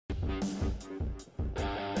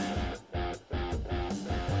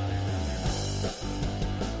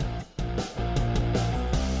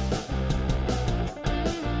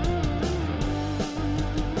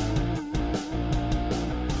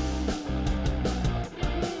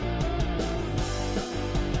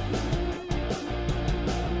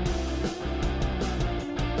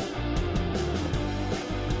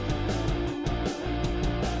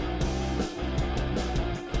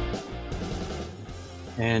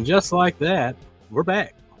And just like that, we're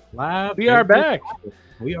back. Live. We are back.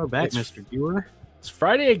 We are back, Mr. Viewer. It's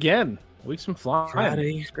Friday again. Week's been flying.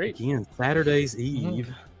 Friday it's great. Again, Saturday's Eve.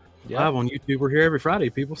 Mm-hmm. Live on YouTube. We're here every Friday,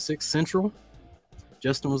 people, 6 Central.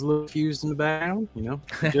 Justin was a little confused in the background, you know,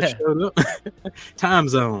 just showed up. Time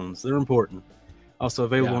zones, they're important. Also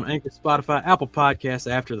available on Anchor, Spotify, Apple Podcasts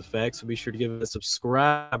after the fact, so be sure to give it a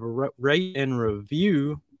subscribe, rate, and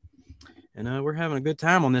review. And we're having a good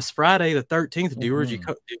time on this Friday the 13th, viewers. Did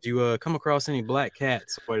you come across any black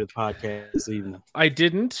cats away to the podcast this evening? I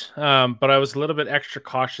didn't, but I was a little bit extra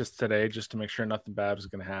cautious today just to make sure nothing bad was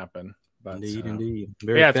going to happen. But, Indeed.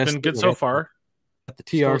 It's been good so far. Got the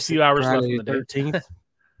TRC a few hours Friday left in the 13th.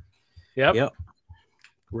 Yep.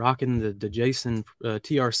 Rocking the Jason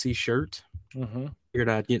TRC shirt. Mm-hmm. Here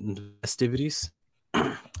not getting festivities.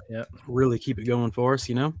 Yep. Really keep it going for us,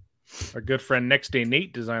 you know. Our good friend Next Day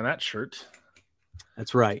Nate designed that shirt.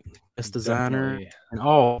 That's right. Best designer in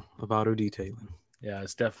all of auto detailing. Yeah,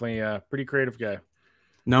 it's definitely a pretty creative guy.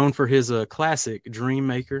 Known for his classic Dream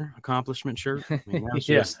Maker accomplishment shirt. I mean, that's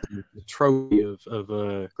just the trophy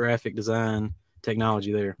of graphic design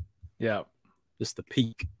technology there. Yeah. Just the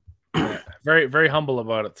peak. Very, very humble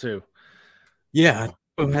about it, too. Yeah,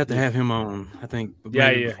 we'll have to have him on, I think.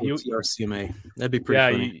 TRCMA. That'd be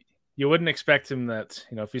pretty funny. You wouldn't expect him that,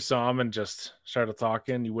 you know, if you saw him and just started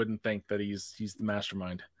talking, you wouldn't think that he's the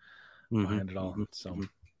mastermind behind it all. So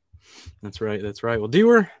That's right. Well,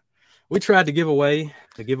 Dewar, we tried to give away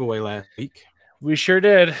a giveaway last week. We sure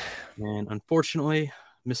did. And unfortunately,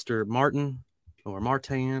 Mr. Martin or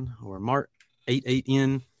Martin or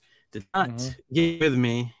Mart88N did not get with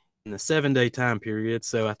me in the 7-day time period.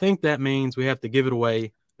 So I think that means we have to give it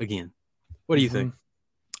away again. What do you think?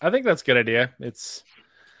 I think that's a good idea. It's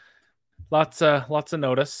lots of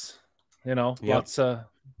notice, you know, lots a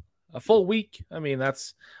full week. I mean, I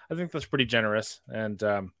think that's pretty generous. And,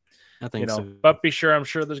 I think so. But I'm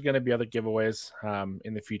sure there's going to be other giveaways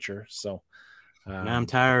in the future. So I'm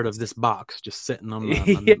tired of this box just sitting on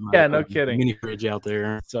my no kidding, mini fridge out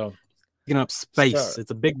there. So taking up space. It's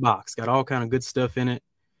a big box, got all kind of good stuff in it.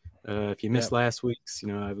 If you missed last week's, you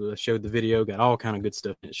know, I showed the video, got all kind of good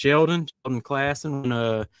stuff in it. Sheldon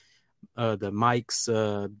Klassen, the Mike's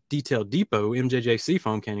Detail Depot MJJC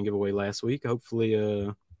foam cannon giveaway last week. Hopefully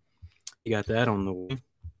you got that on the way.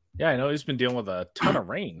 Yeah, I know he's been dealing with a ton of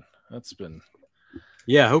rain. That's been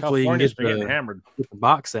hopefully you can get hammered. Get the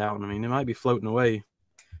box out. I mean, it might be floating away.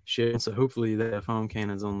 So hopefully that foam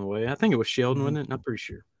cannon's on the way. I think it was Sheldon, wasn't it? Not pretty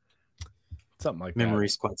sure. Something like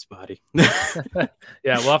Memory's quite spotty. Yeah,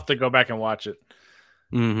 we'll have to go back and watch it.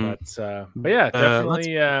 But yeah,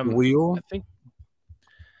 definitely. I think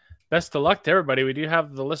best of luck to everybody. We do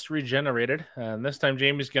have the list regenerated, and this time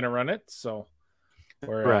Jamie's going to run it. So,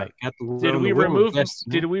 did we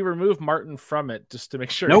remove Martin from it just to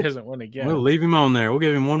make sure he doesn't win again? We'll leave him on there. We'll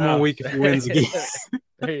give him one more week if he wins again.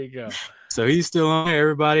 There you go. So he's still on there.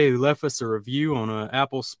 Everybody who left us a review on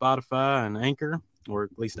Apple, Spotify, and Anchor, or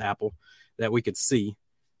at least Apple, that we could see,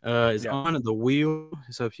 is on at the wheel.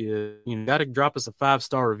 So if you got to drop us a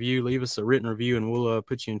 5-star review, leave us a written review, and we'll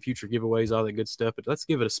put you in future giveaways, all that good stuff. But let's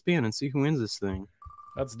give it a spin and see who wins this thing.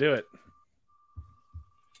 Let's do it.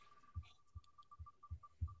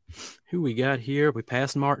 Who we got here? We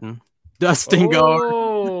passed Martin. Dustin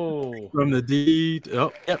Guard from the D.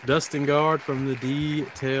 Oh, yep, Dustin Guard from the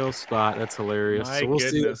Detail Spot. That's hilarious. So we'll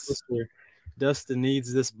see what Dustin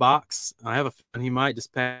needs this box. I have a feeling he might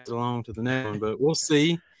just pass it along to the next one, but we'll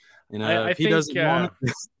see. And if he doesn't want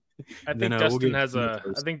it, I think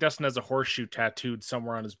Dustin has a horseshoe tattooed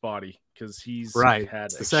somewhere on his body because he's had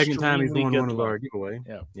it's the second time he's won one of our giveaway.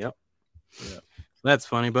 Yep. That's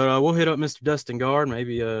funny, but we'll hit up Mr. Dustin Guard.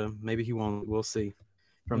 Maybe he won't. We'll see.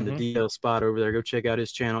 From the DL Spot over there, go check out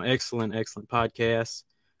his channel. Excellent podcast.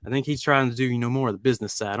 I think he's trying to do more of the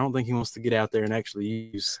business side. I don't think he wants to get out there and actually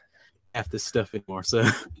use half this stuff anymore. So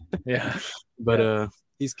but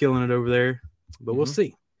he's killing it over there. But we'll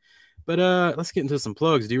see. But let's get into some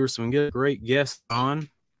plugs, Dewar, so we can get a great guest on.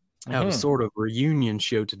 Have a sort of reunion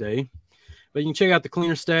show today. But you can check out the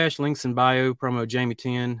Cleaner Stash, links in bio, promo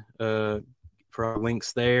Jamie10 for our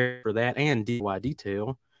links there for that, and DIY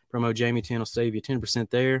Detail. Promo Jamie10 will save you 10%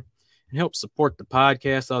 there. and help support the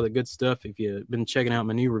podcast, all the good stuff. If you've been checking out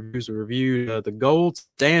my new reviews, I reviewed the Gold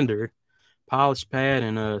Standard polish pad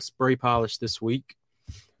and spray polish this week.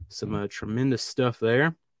 Some tremendous stuff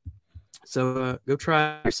there. So go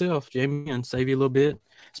try it yourself, Jamie, and save you a little bit.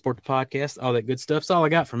 Support the podcast, all that good stuff. That's all I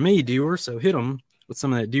got from me, Dewar. So hit them with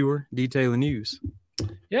some of that Dewar detailing news.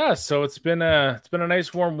 Yeah, so it's been a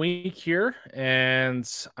nice warm week here, and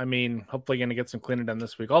I mean, hopefully going to get some cleaning done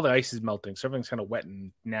this week. All the ice is melting, so everything's kind of wet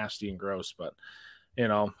and nasty and gross, but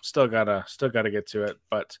still gotta get to it.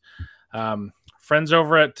 But friends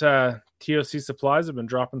over at TOC Supplies have been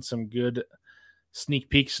dropping some good sneak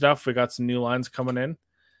peek stuff. We got some new lines coming in,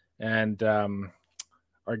 and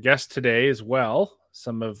our guest today as well,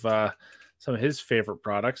 some of his favorite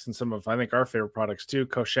products and some of, I think, our favorite products too.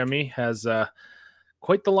 Koshemi has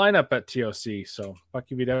quite the lineup at TOC. So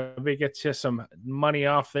Bucky VW gets you some money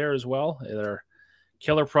off there as well. They're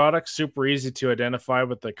killer products, super easy to identify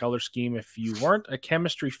with the color scheme. If you weren't a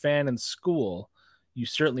chemistry fan in school, you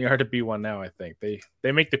certainly are to be one now. I think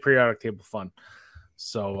they make the periodic table fun.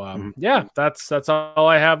 So yeah, that's all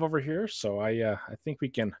I have over here. So I think we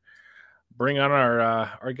can bring on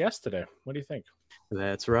our guest today. What do you think?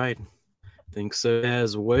 That's right. I think so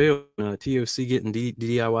as well. TOC getting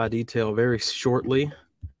DIY detail very shortly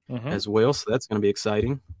as well. So that's going to be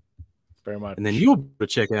exciting. Very much. And then you'll be able to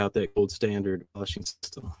check out that Gold Standard polishing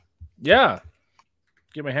system. Yeah.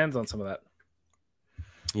 Get my hands on some of that.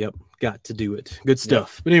 Yep. Got to do it. Good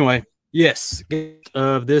stuff. Yep. But anyway, yes.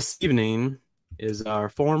 Of this evening is our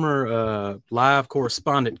former live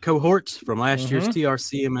correspondent cohort from last year's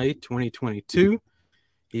TRCMA 2022.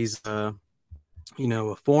 He's a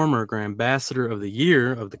former Grand Ambassador of the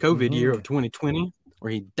year of the COVID year of 2020,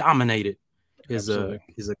 where he dominated his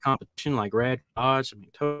competition like Rad Dodge. I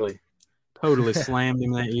mean, totally slammed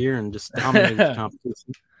him that year and just dominated the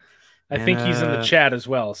competition. I think he's in the chat as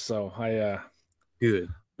well, so good.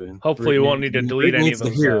 Hopefully, we won't need to delete any of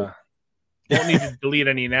those. Won't need to delete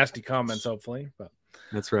any nasty comments. Hopefully, but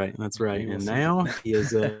that's right. And now he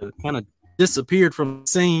has kind of disappeared from the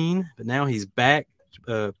scene, but now he's back.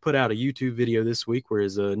 Put out a YouTube video this week where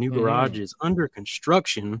his new garage is under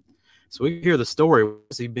construction. So we hear the story.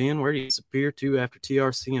 Where's he been? Where did he disappear to after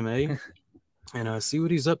TRCMA? And see what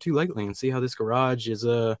he's up to lately and see how this garage is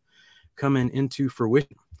coming into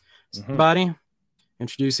fruition. Somebody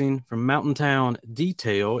introducing from Mountain Town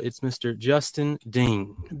Detail, it's Mr. Justin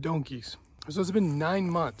Dean. Donkeys. So it's been 9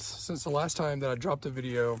 months since the last time that I dropped a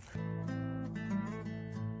video.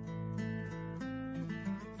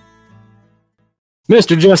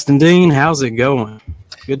 Mr. Justin Dean, how's it going?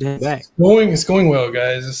 Good to have you back. It's going well,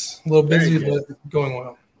 guys. It's a little busy, but going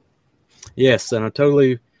well. Yes, and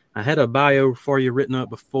I had a bio for you written up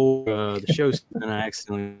before the show, and I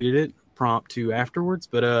accidentally did it, prompt to afterwards.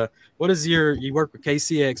 But what is you work with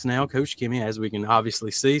KCX now, Coach Kimmy, as we can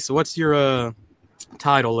obviously see. So what's your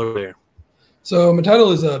title over there? So my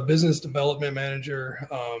title is a business development manager.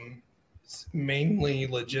 It's mainly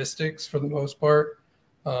logistics for the most part.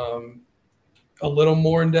 A little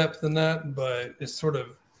more in depth than that, but it's sort of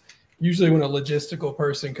usually when a logistical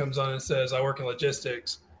person comes on and says, I work in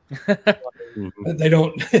logistics, they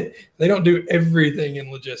don't do everything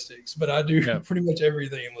in logistics, but I do pretty much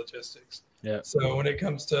everything in logistics. Yeah. So when it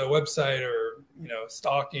comes to a website or,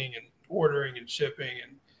 stocking and ordering and shipping,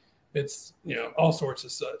 and it's, all sorts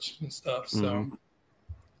of such and stuff. So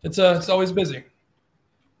it's always busy.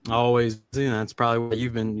 Always busy. That's probably why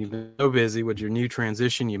you've been so busy with your new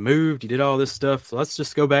transition. You moved, you did all this stuff. So let's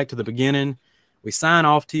just go back to the beginning. We sign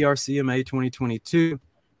off TRCMA 2022.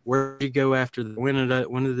 Where did you go after when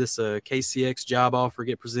did this KCX job offer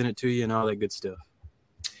get presented to you and all that good stuff?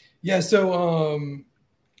 Yeah, so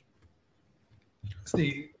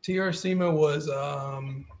the TRCMA was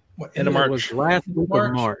end of March. Was last week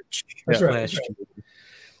of March. That's right. That's right.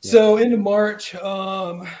 So into March.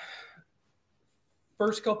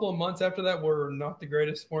 First couple of months after that were not the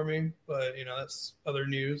greatest for me, but that's other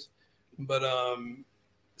news. But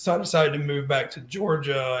so I decided to move back to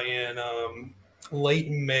Georgia in late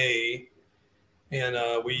May, and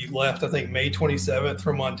we left I think May 27th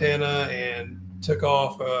from Montana and took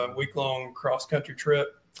off a week-long cross-country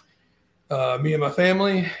trip. Me and my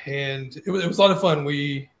family, and it was a lot of fun.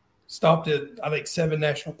 We stopped at I think 7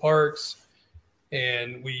 national parks,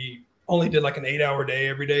 and we only did like an 8-hour day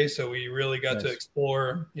every day. So we really got to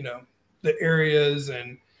explore, the areas.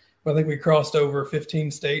 And I think we crossed over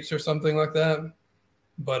 15 states or something like that.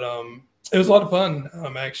 But it was a lot of fun.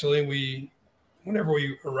 Actually, whenever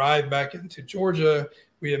we arrived back into Georgia,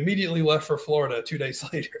 we immediately left for Florida 2 days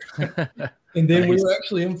later. And then we were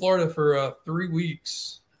actually in Florida for 3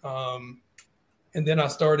 weeks. and then I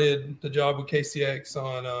started the job with KCX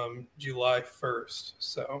on July 1st.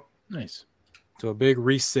 So nice. So a big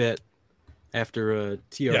reset after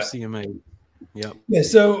TRCMA. Yep. Yeah.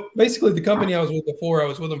 So basically, the company I was with before, I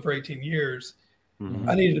was with them for 18 years. Mhm.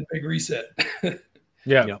 I needed a big reset.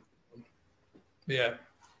 Yeah. Yep. Yeah.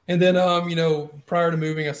 And then, prior to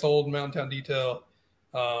moving, I sold Mountain Town Detail.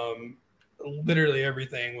 Literally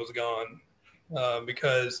everything was gone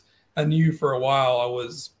because I knew for a while I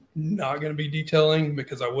was not going to be detailing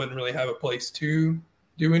because I wouldn't really have a place to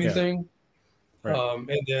do anything. Yeah. Right.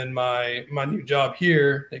 And then my new job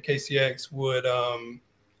here at KCX would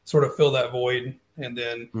sort of fill that void, and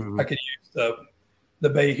then I could use the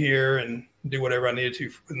bay here and do whatever I needed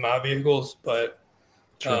to with my vehicles. But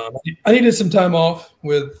I needed some time off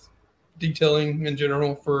with detailing in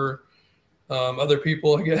general for other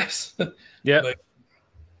people, I guess. Yeah.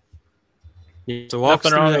 So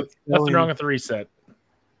nothing wrong with the reset.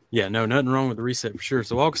 Yeah, no, nothing wrong with the reset for sure.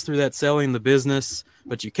 So walk us through that selling the business,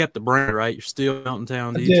 but you kept the brand, right? You're still Mountain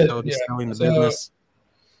Town Detail, just selling the business.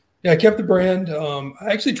 Yeah, I kept the brand.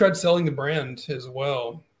 I actually tried selling the brand as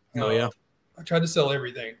well. I tried to sell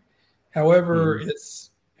everything. However,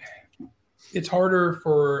 it's harder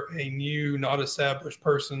for a new, not established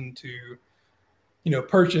person to,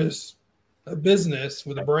 purchase a business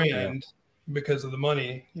with a brand because of the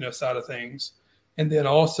money, side of things. And then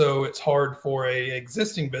also it's hard for a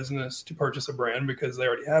existing business to purchase a brand because they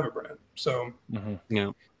already have a brand. So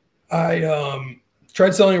I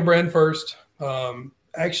tried selling a brand first.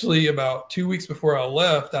 Actually, about 2 weeks before I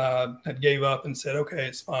left, I had gave up and said, okay,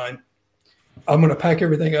 it's fine. I'm going to pack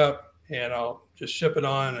everything up and I'll just ship it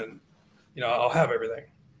on and, I'll have everything.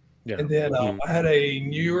 Yeah. And then I had a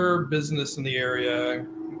newer business in the area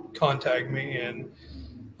contact me and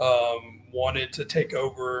wanted to take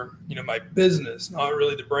over, my business, not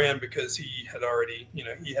really the brand because he had already,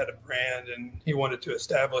 he had a brand and he wanted to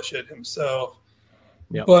establish it himself.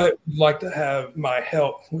 Yep. But like to have my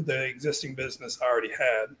help with the existing business I already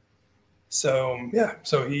had. So,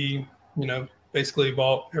 so he, basically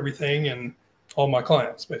bought everything and all my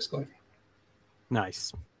clients, basically.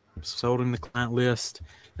 Nice. Sold in the client list.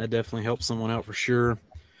 That definitely helps someone out for sure.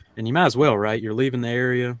 And you might as well, right? You're leaving the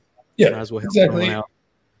area. Yeah, might as well help exactly. someone out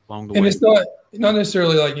along the and way. It's not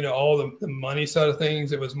necessarily like, all the money side of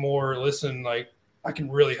things. It was more, listen, like I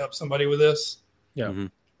can really help somebody with this. Yeah. Mm-hmm.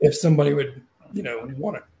 If somebody would,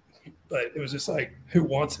 want it, but it was just like, who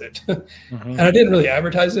wants it? And I didn't really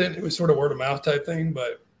advertise it. It was sort of word of mouth type thing,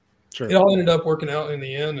 but it all ended up working out in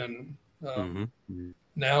the end. And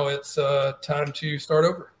now it's time to start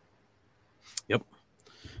over. Yep.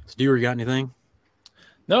 So do you got anything?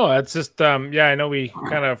 No, it's just, I know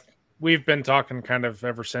we've been talking kind of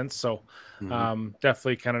ever since. So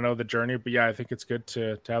definitely kind of know the journey, but I think it's good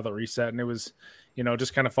to have the reset. And it was,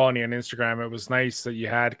 just kind of following you on Instagram. It was nice that you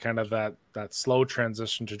had kind of that slow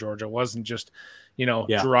transition to Georgia. It wasn't just,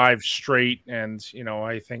 drive straight. And,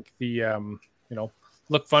 I think the,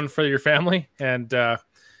 look fun for your family. And,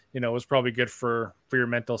 it was probably good for your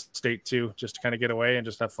mental state too, just to kind of get away and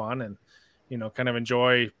just have fun and, kind of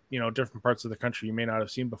enjoy, different parts of the country you may not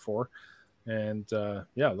have seen before. And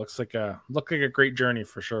it looks like a great journey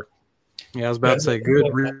for sure. Yeah, I was about to say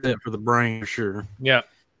good reset for the brain for sure. Yeah.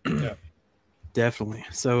 Definitely.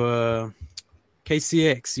 So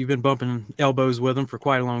KCX, you've been bumping elbows with them for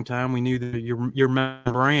quite a long time. We knew that your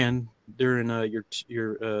brand during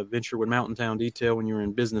your venture with Mountain Town Detail when you were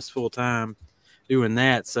in business full time doing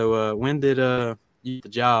that. So when did you get the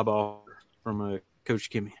job offer from Coach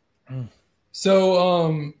Kimmy?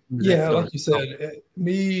 So like you said,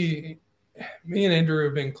 me and Andrew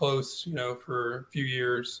have been close, for a few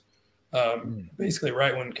years. Basically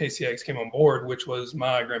right when KCX came on board, which was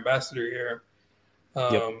my Grand Ambassador year.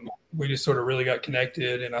 We just sort of really got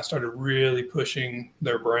connected and I started really pushing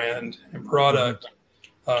their brand and product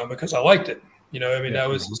because I liked it. That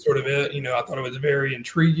was sort of it. I thought it was very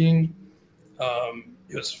intriguing.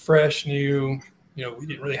 It was fresh, new. We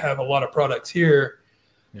didn't really have a lot of products here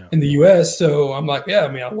in the U.S. So I'm like, I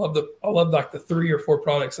love like the 3 or 4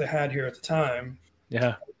 products they had here at the time.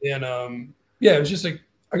 Yeah. And it was just like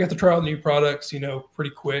I got to try out new products,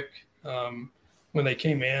 pretty quick when they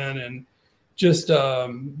came in, and just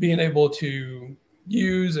being able to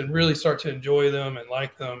use and really start to enjoy them and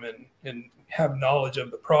like them and have knowledge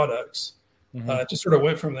of the products. It just sort of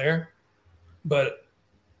went from there. But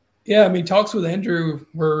talks with Andrew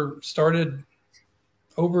were started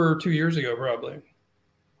over 2 years ago, probably.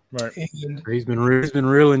 Right. And he's been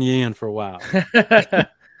reeling you in for a while.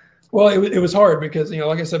 Well, it was hard because,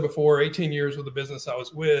 like I said before, 18 years with the business I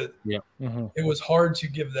was with, it was hard to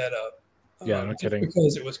give that up. Yeah, no kidding.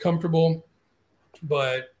 Because it was comfortable.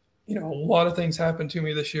 But, a lot of things happened to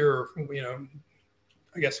me this year,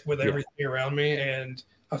 I guess with everything around me. And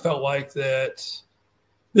I felt like that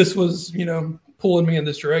this was, pulling me in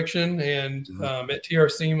this direction. And at TR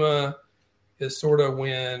SEMA is sort of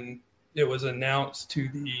when it was announced to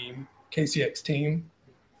the KCX team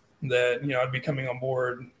that, I'd be coming on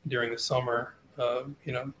board during the summer,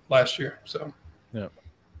 last year. So, yeah.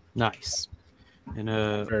 Nice. And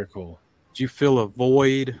very cool. Did you feel a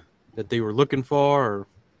void that they were looking for, or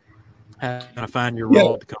how to find your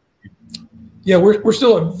role at the company? Yeah, we're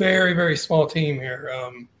still a very, very small team here.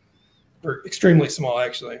 We're extremely small,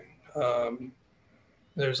 actually.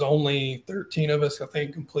 There's only 13 of us, I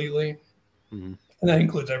think, completely. And that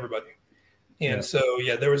includes everybody. And so,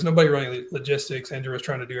 there was nobody running logistics. Andrew was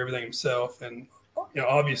trying to do everything himself. And,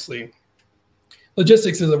 obviously,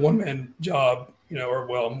 logistics is a one-man job,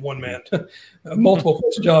 one-man, a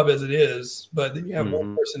multiple-person job as it is. But then you have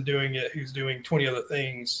one person doing it who's doing 20 other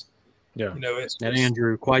things. Yeah. And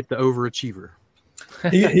Andrew, quite the overachiever.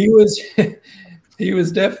 He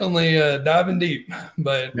was definitely diving deep.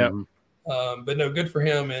 But no, good for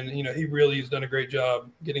him. And, he really has done a great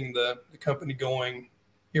job getting the company going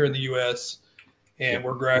here in the U.S. And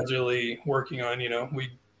we're gradually working on,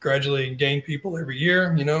 we gradually gain people every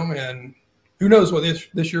year, and who knows what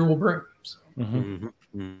this year will bring. So.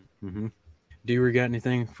 Do you got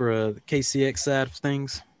anything for the KCX side of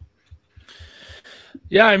things?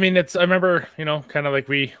 Yeah, I mean, I remember, kind of like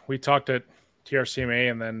we talked at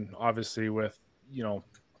TRCMA, and then obviously with, your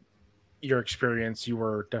experience, you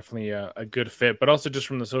were definitely a good fit, but also just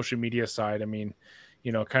from the social media side, I mean,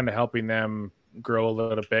 kind of helping them grow a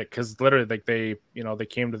little bit, because literally like they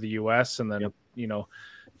came to the US, and then,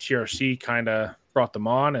 TRC kind of brought them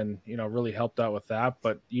on and, really helped out with that.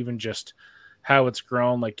 But even just how it's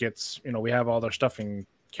grown, like it's, we have all their stuff in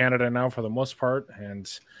Canada now for the most part. And,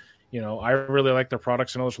 I really like their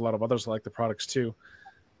products. I know there's a lot of others that like the products too.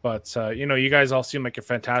 But, you guys all seem like a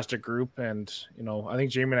fantastic group. And, I think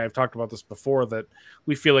Jamie and I have talked about this before, that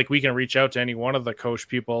we feel like we can reach out to any one of the coach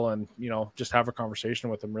people and, just have a conversation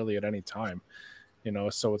with them really at any time.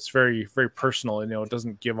 So it's very, very personal. And, it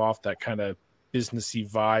doesn't give off that kind of businessy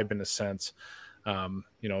vibe in a sense.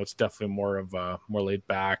 It's definitely more of a more laid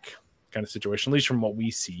back kind of situation, at least from what we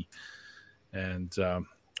see. And, but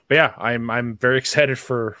yeah, I'm very excited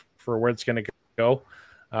for where it's going to go.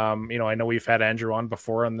 I know we've had Andrew on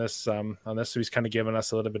before on this, so he's kind of given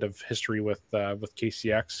us a little bit of history with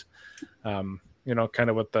KCX, kind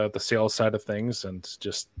of with the sales side of things, and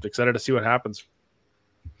just excited to see what happens.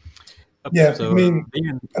 Yeah, so, I mean,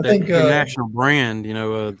 I think national brand,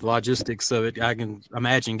 the logistics of it, I can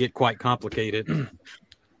imagine get quite complicated.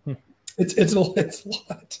 It's a lot.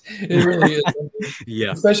 It really is.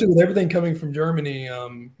 Yeah, especially with everything coming from Germany.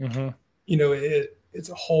 It's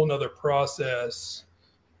a whole nother process.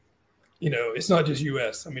 It's not just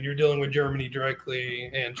U.S. I mean, you're dealing with Germany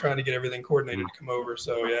directly and trying to get everything coordinated to come over.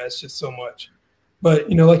 So yeah, it's just so much.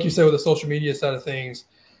 But like you said, with the social media side of things,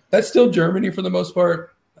 that's still Germany for the most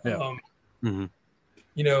part. Yeah.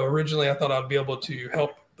 Originally I thought I'd be able to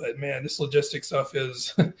help, but man, this logistics stuff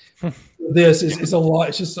is is a lot.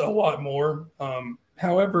 It's just a lot more.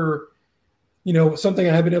 However, something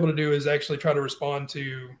I have been able to do is actually try to respond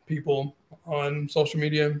to people on social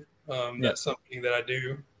media. That's something that I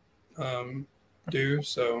do.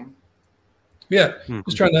 So yeah,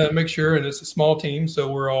 just trying to make sure. And it's a small team,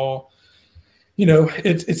 so we're all,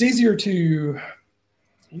 it's easier to,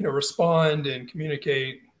 respond and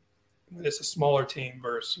communicate when it's a smaller team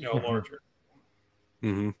versus, larger.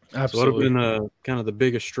 Absolutely. So what have been kind of the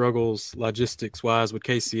biggest struggles logistics wise with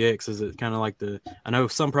KCX? Is it kind of like I know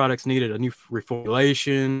some products needed a new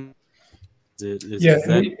reformulation. And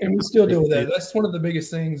we still deal with that. That's one of the biggest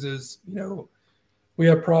things is, we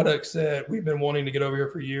have products that we've been wanting to get over here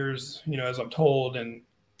for years, as I'm told, and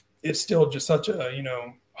it's still just such a,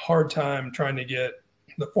 hard time trying to get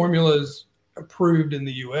the formulas approved in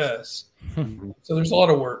the U.S. So there's a lot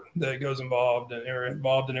of work that goes involved and are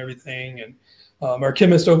involved in everything. And our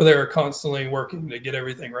chemists over there are constantly working to get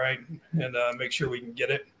everything right and make sure we can get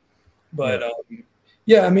it. But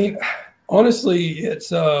I mean, honestly, it's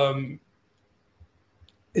still,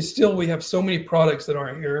 we have so many products that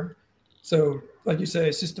aren't here. So like you say,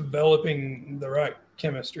 it's just developing the right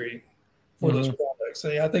chemistry for those products. So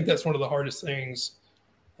yeah, I think that's one of the hardest things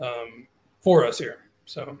for us here.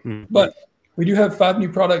 So, but we do have 5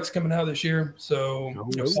 new products coming out this year. So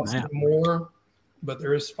more, but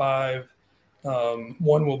there is 5.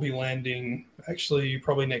 One will be landing actually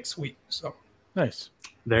probably next week. So nice.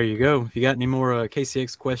 There you go. If you got any more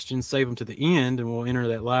KCX questions, save them to the end, and we'll enter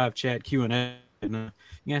that live chat Q&A. And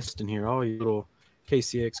guests in here, all you little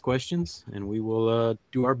KCX questions, and we will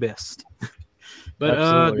do our best.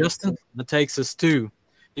 But Justin, that takes us to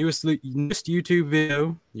newest YouTube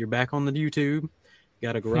video. You're back on the YouTube.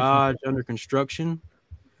 Got a garage under construction.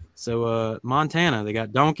 So Montana, they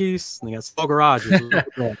got donkeys, and they got small garages.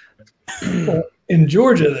 In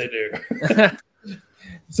Georgia, they do.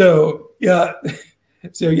 So we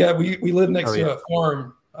live next to a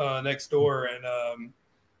farm next door, and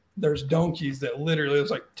there's donkeys that literally,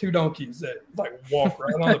 there's like 2 donkeys that like walk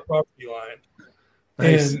right on the property line.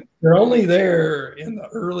 Nice. And they're only there in the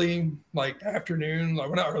early afternoon, like,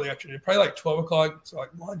 well, not early afternoon, probably like 12 o'clock, so like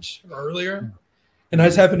lunch or earlier. And I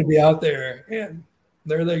just happened to be out there, and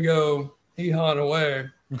there they go, hee-hawing away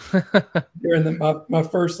during my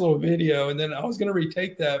first little video. And then I was going to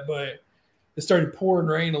retake that, but it started pouring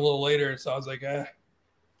rain a little later. And so I was like,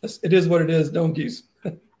 it is what it is, donkeys.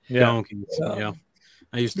 Yeah. Donkeys, yeah.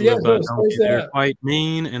 I used to live by donkeys. They're quite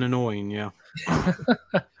mean and annoying, yeah.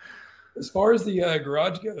 As far as the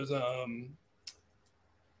garage goes,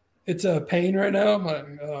 it's a pain right now.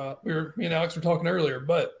 Me and Alex were talking earlier,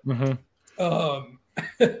 but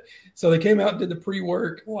so they came out and did the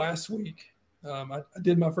pre-work last week. I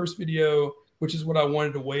did my first video, which is what I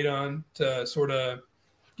wanted to wait on to sort of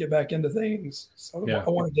get back into things. So I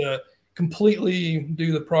wanted to completely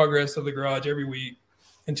do the progress of the garage every week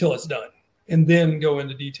until it's done, and then go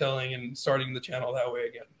into detailing and starting the channel that way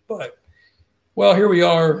again. But well, here we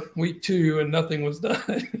are, week 2, and nothing was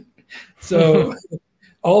done. So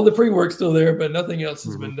all the pre-work's still there, but nothing else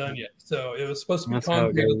has been done yet. So it was supposed to be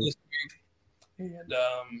concrete this week, and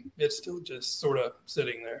it's still just sort of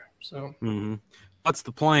sitting there. So what's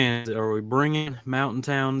the plan? Are we bringing Mountain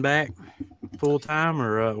Town back full time,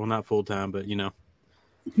 or well, not full time, but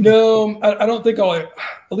No, I don't think at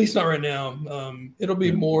least not right now. It'll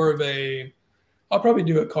be more of I'll probably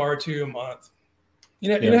do a car or 2 a month.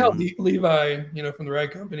 You know how Levi, from the rag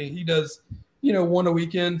company, he does, 1 a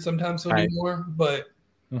weekend. Sometimes he'll do more, but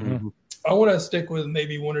I want to stick with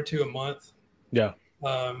maybe 1 or 2 a month. Yeah.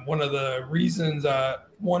 One of the reasons I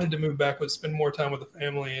wanted to move back was spend more time with the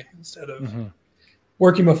family instead of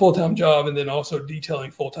working my full-time job and then also detailing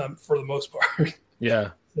full-time for the most part. Yeah.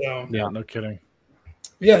 So yeah, no kidding.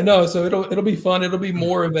 Yeah, no. So it'll be fun. It'll be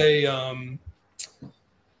more of a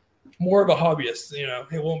hobbyist.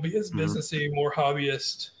 It won't be as businessy, more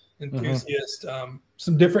hobbyist, enthusiast.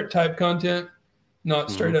 Some different type content, not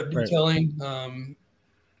straight up detailing.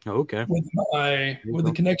 Okay. With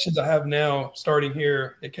the connections I have now, starting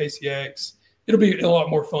here at KCX, it'll be a lot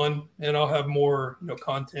more fun, and I'll have more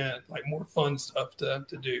content, like more fun stuff to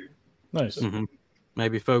do. Nice. So,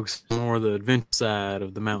 maybe focus more the adventure side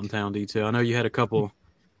of the Mountain Town detail. I know you had a couple,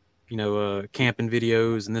 camping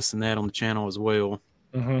videos and this and that on the channel as well.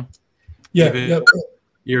 Yeah.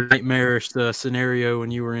 Your nightmarish scenario when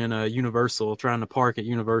you were in Universal, trying to park at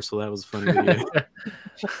Universal. That was a funny video.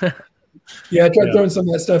 Yeah, I tried throwing some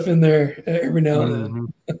of that stuff in there every now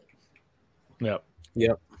and then.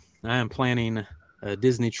 Yep. I am planning a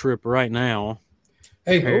Disney trip right now.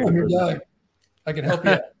 Hey, I'm your guy. I can help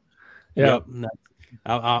you out.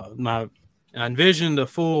 Yep. I envisioned a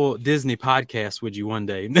full Disney podcast with you one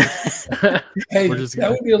day. Hey, that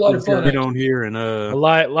would be a lot of fun. Get on here and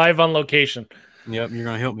live on location. Yep, you're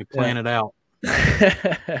gonna help me plan it out. So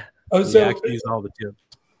I can use all the tips.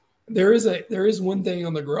 There is one thing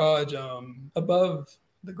on the garage, above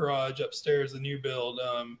the garage upstairs, the new build.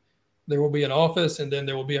 There will be an office, and then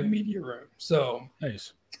there will be a media room. So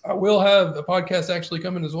nice. I will have a podcast actually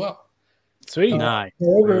coming as well. Sweet. Nice.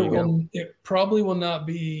 However, it probably will not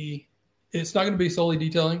be. It's not going to be solely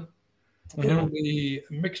detailing. It'll be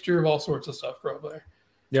a mixture of all sorts of stuff, probably.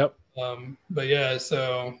 Yep. But yeah,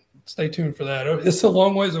 so stay tuned for that. It's a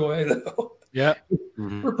long ways away, though. Yeah.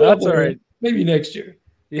 We're probably, that's all right. Maybe next year.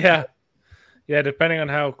 Yeah. Yeah, depending on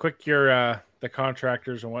how quick your the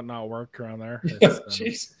contractors and whatnot work around there.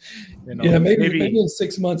 Jeez. Maybe in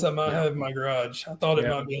 6 months I might have my garage. I thought it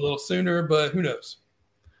might be a little sooner, but who knows?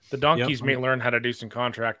 The donkeys may learn how to do some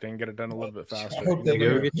contracting and get it done a little bit faster. I hope they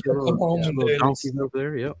do. Get your little donkeys over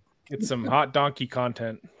there. Yep. Get some hot donkey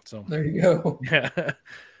content. So there you go. Yeah.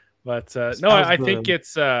 But I think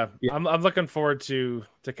it's I'm looking forward to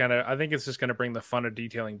kind of, I think it's just going to bring the fun of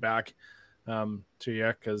detailing back to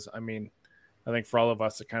you, because I think for all of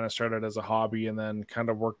us it kind of started as a hobby and then kind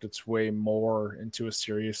of worked its way more into a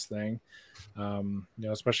serious thing.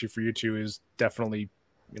 Especially for you two is definitely,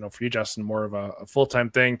 for you, Justin, more of a full-time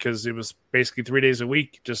thing, because it was basically 3 days a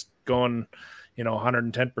week, just going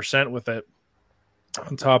 110% with it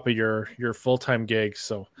on top of your full-time gig.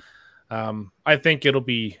 So I think it'll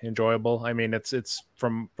be enjoyable. It's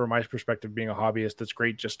from my perspective, being a hobbyist, it's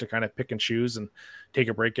great just to kind of pick and choose and take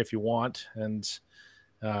a break if you want. And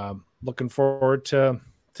looking forward to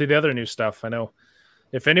the other new stuff. I know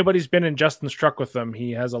if anybody's been in Justin's truck with them,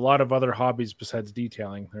 he has a lot of other hobbies besides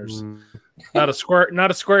detailing. There's not a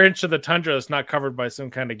square inch of the Tundra that's not covered by some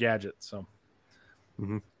kind of gadget. So,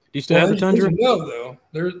 do you still have the Tundra? No, though.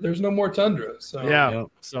 There's no more Tundra. So yeah.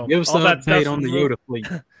 So give us an update on the Yoda fleet.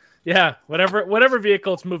 Yeah, whatever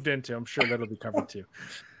vehicle it's moved into, I'm sure that'll be covered too.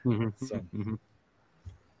 So.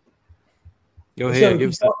 Go ahead. Give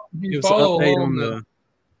us an update on the.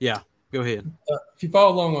 Yeah. Go ahead. If you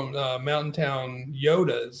follow along on Mountain Town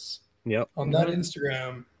Yodas, on that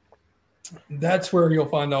Instagram, that's where you'll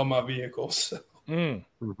find all my vehicles.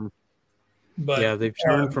 But yeah, they've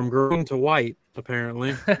turned from green to white,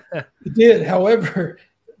 apparently. It did. However,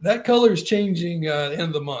 that color is changing end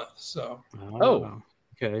of the month. So.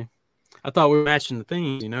 Okay. I thought we were matching the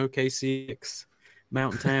themes, KCX,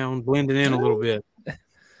 Mountain Town, blending in a little bit.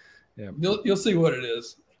 Yeah, you'll see what it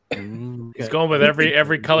is. He's going with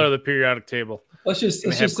every color of the periodic table. Let's just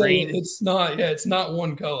say it's not. Yeah, it's not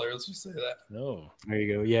one color. Let's just say that. No, there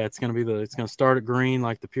you go. Yeah, it's gonna start at green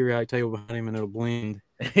like the periodic table behind him, and it'll blend.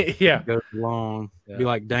 Yeah, go along. Yeah. Be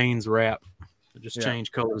like Dane's wrap. Just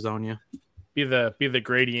change colors on you. Be the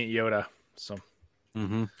gradient Yoda. So.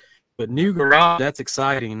 But new garage, that's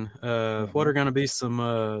exciting. What are going to be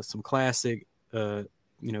some classic,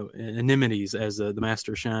 anemones, as the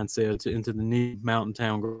Master Shine said, into the new Mountain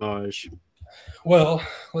Town garage? Well,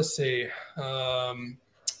 let's see.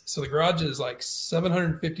 So the garage is like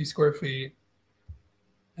 750 square feet.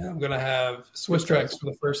 And I'm going to have Swiss tracks for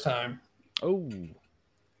the first time. Oh.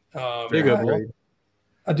 Big upgrade.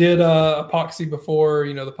 I did epoxy before,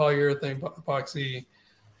 the polyurethane epoxy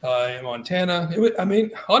in Montana.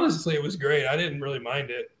 Honestly, it was great. I didn't really mind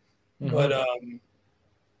it. But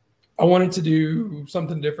I wanted to do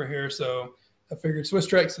something different here, so I figured Swiss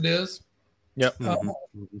tracks it is. Yep.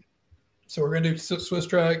 So we're going to do Swiss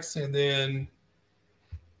tracks, and then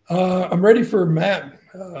I'm ready for Matt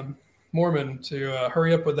Mormon to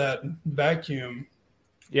hurry up with that vacuum.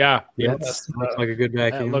 Yeah. Looks like a good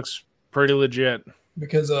vacuum. It looks pretty legit.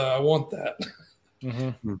 Because I want that.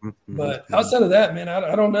 But outside of that, man,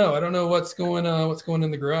 I don't know. I don't know what's going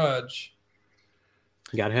in the garage.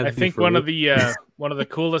 I think one of the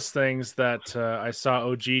coolest things that I saw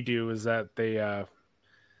OG do is that they, you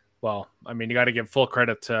got to give full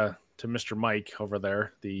credit to Mr. Mike over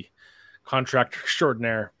there, the contractor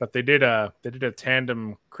extraordinaire. But they did a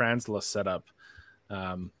tandem Kranzla setup.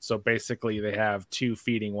 So basically, they have two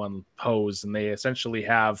feeding one hose, and they essentially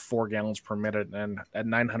have 4 gallons per minute and at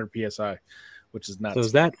 900 psi, which is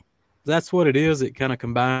nuts. So that's what it is. It kind of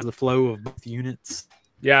combines the flow of both units.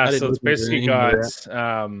 Yeah, so it's basically got,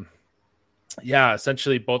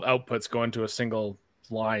 essentially both outputs go into a single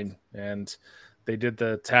line, and they did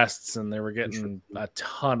the tests, and they were getting a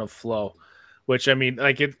ton of flow, which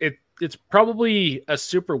it's probably a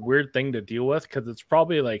super weird thing to deal with because it's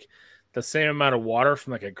probably like the same amount of water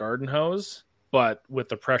from like a garden hose, but with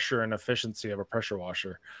the pressure and efficiency of a pressure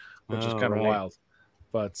washer, which is kind of wild.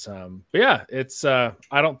 But yeah, it's I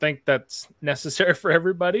don't think that's necessary for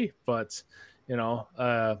everybody, but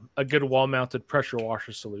a good wall-mounted pressure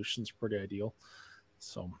washer solution is pretty ideal.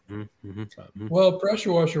 So, well,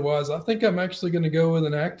 pressure washer wise, I think I'm actually going to go with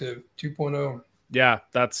an Active 2.0. Yeah,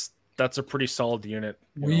 that's a pretty solid unit.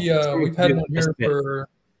 We've had one here for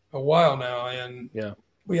a while now, and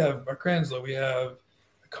we have a Kranzla, we have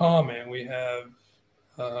a Common, we have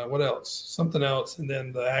what else? Something else, and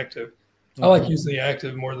then the Active. I like using the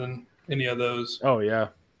Active more than any of those. Oh yeah,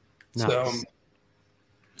 so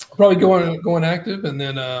probably going Active, and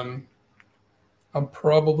then I'm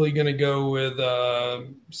probably going to go with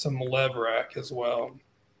some lev rack as well.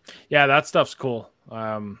 Yeah, that stuff's cool.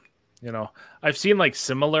 I've seen like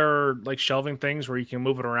similar like shelving things where you can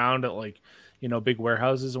move it around at like big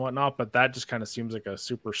warehouses and whatnot, but that just kind of seems like a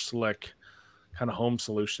super slick kind of home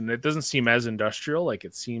solution. It doesn't seem as industrial, like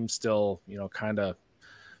it seems still kind of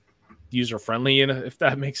user friendly, if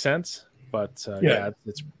that makes sense. But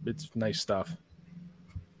it's nice stuff.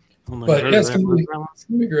 But it's gonna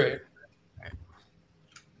be great.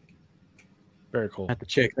 Very cool. I have to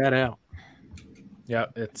check that out. Yeah,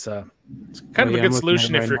 it's kind of a good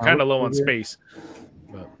solution if you're kind of low on space.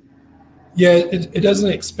 But. Yeah, it doesn't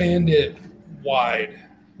expand it wide.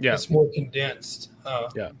 Yeah, it's more condensed.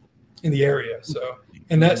 In the area. So,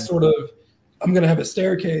 and that's sort of, I'm going to have a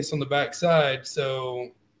staircase on the back side, so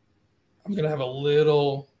I'm going to have a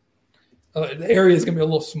little. The area is going to be a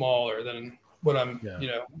little smaller than what I'm,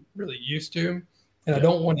 really used to, and I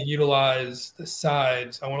don't want to utilize the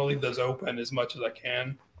sides. I want to leave those open as much as I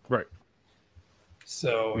can. Right.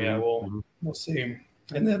 So we'll see,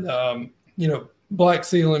 and then black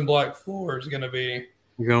ceiling, black floor is going to be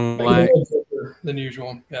You're going black than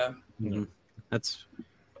usual. Yeah. Mm-hmm. That's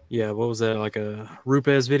what was that, like a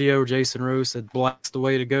Rupes video where Jason Rose said black's the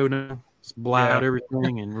way to go now? Just black out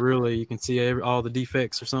everything, and really you can see all the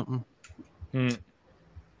defects or something.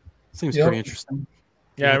 Seems pretty interesting.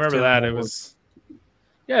 Yeah, I remember that. It was.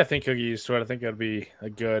 Yeah, I think he'll get used to it. I think it'll be a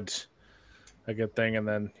good thing, and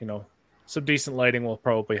then some decent lighting will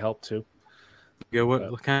probably help too.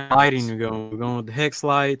 What kind of lighting are we going? We're going with the hex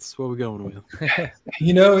lights. What are we going with?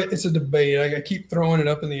 It's a debate. I keep throwing it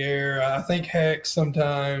up in the air. I think hex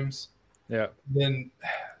sometimes. Yeah. Then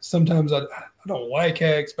sometimes I don't like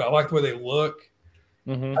hex, but I like the way they look.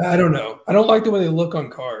 Mm-hmm. I don't know. I don't like the way they look on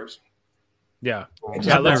cars. Yeah.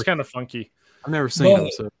 It looks kind of funky. I've never seen them,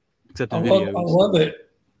 so except in videos. I love it.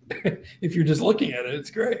 If you're just looking at it,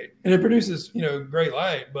 it's great, and it produces great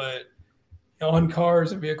light. But on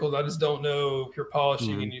cars and vehicles, I just don't know if you're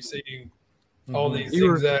polishing and you see all these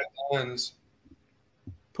zigzag lines.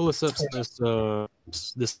 Pull us up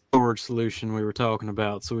this storage solution we were talking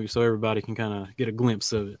about, so everybody can kind of get a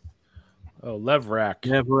glimpse of it. Oh, lev rack.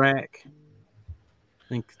 I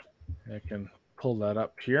think I can pull that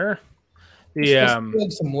up here.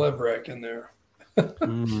 There's some lev rack in there.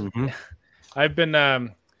 Mm-hmm. I've been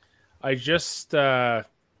I just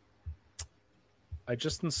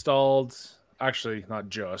installed, actually not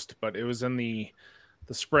just, but it was in the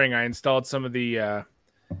spring. I installed some of the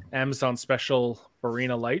Amazon special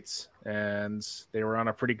Barina lights, and they were on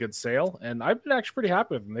a pretty good sale, and I've been actually pretty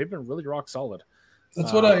happy with them. They've been really rock solid.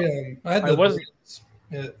 That's what I had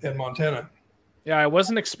in Montana. Yeah, I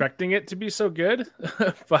wasn't expecting it to be so good,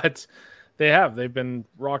 but they've been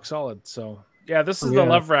rock solid. So yeah, this is the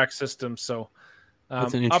lev rack system. So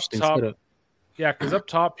that's an interesting up top, setup. Yeah, because up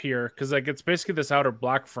top here, because it's basically this outer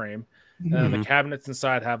black frame, and the cabinets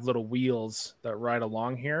inside have little wheels that ride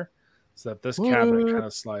along here, so that this cabinet kind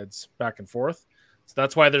of slides back and forth. So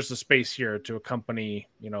that's why there's a space here to accompany,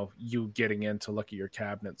 you getting in to look at your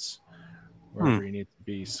cabinets wherever you need to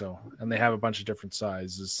be. So, and they have a bunch of different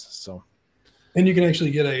sizes. So, and you can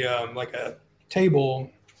actually get a table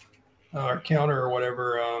or counter or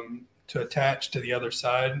whatever to attach to the other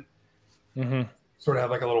side. Mm-hmm. Sort of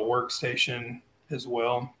have like a little workstation as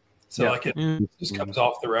well. So it just comes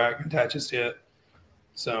off the rack and attaches to it.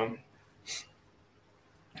 So,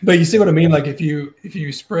 but you see what I mean? Like if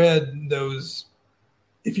you spread those,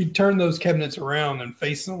 if you turn those cabinets around and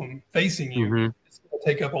facing you, it's going to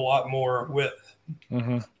take up a lot more width.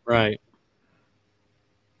 Mm-hmm. Right.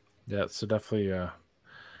 Yeah, so definitely a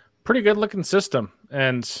pretty good looking system.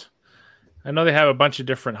 And I know they have a bunch of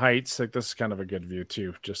different heights. Like this is kind of a good view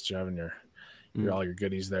too, just having all your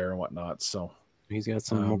goodies there and whatnot. So he's got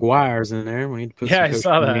some McGuire's in there. We need to put I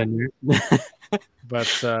saw that in there.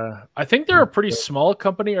 But I think they're a pretty small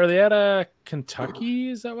company. Are they out of Kentucky?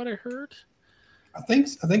 Is that what I heard? I think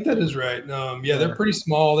that is right. They're pretty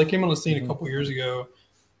small. They came on the scene a couple years ago.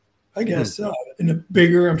 I guess in a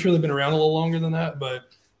bigger. I'm sure they've been around a little longer than that, but.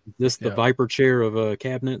 This the Viper chair of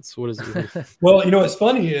cabinets? What is it? Well, what's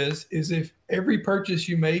funny is if every purchase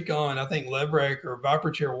you make on, I think LevRack or Viper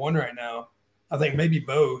Chair 1 right now, I think maybe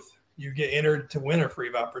both, you get entered to win a free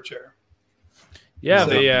Viper chair. Yeah,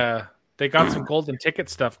 so, they got some golden ticket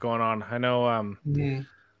stuff going on. I know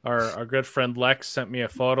our good friend Lex sent me a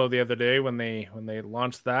photo the other day when they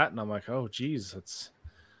launched that, and I'm like, oh geez,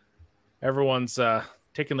 everyone's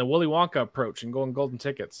taking the Willy Wonka approach and going golden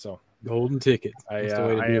tickets. So golden tickets. I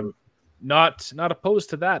am not opposed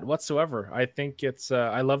to that whatsoever. I think it's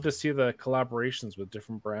I love to see the collaborations with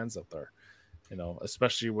different brands out there.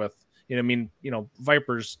 Especially with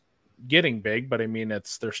Viper's getting big, but I mean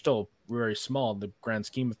they're still very small in the grand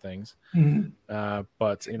scheme of things.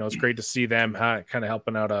 But it's great to see them kind of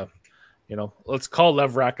helping out let's call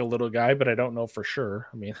LevRack a little guy, but I don't know for sure.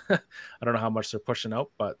 I mean, I don't know how much they're pushing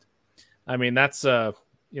out, but I mean that's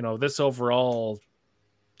this overall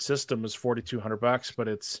system is $4,200, but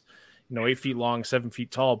it's 8 feet long, 7 feet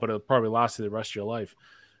tall, but it'll probably last you the rest of your life.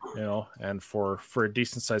 And for a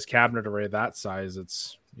decent sized cabinet array that size,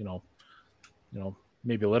 it's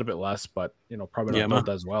maybe a little bit less, but probably not built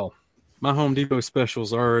as well. My Home Depot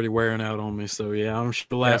specials are already wearing out on me, so I'm sure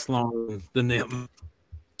it'll last longer than them.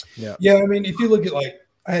 Yeah, I mean, if you look at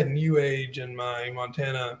I had New Age in my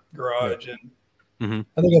Montana garage, and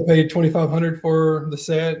I think I paid $2,500 for the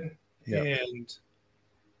set, and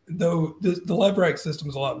though the LevRack system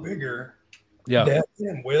is a lot bigger, depth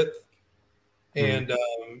and width, and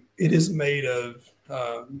it is made of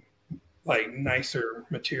nicer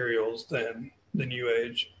materials than the New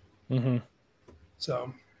Age. Mm-hmm.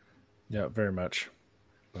 So, yeah, very much.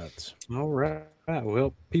 But all right.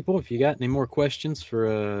 Well, people, if you got any more questions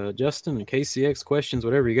for Justin and KCX questions,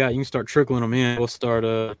 whatever you got, you can start trickling them in. We'll start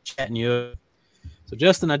chatting you up. So,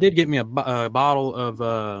 Justin, I did get me a bottle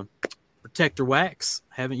of Protector Wax.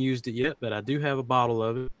 Haven't used it yet, but I do have a bottle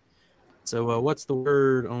of it. So, what's the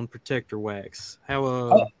word on Protector Wax?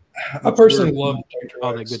 How? I personally love Protector Wax.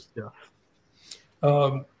 All that good stuff.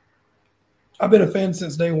 I've been a fan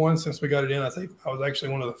since day one, since we got it in. I think I was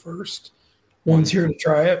actually one of the first ones here to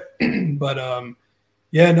try it. But I've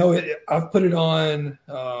put it on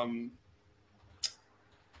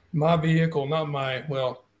my vehicle, not my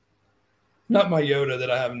Yoda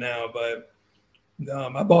that I have now, but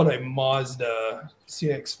I bought a Mazda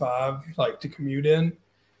CX-5 like to commute in.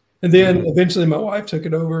 And then eventually my wife took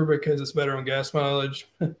it over because it's better on gas mileage.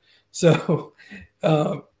 So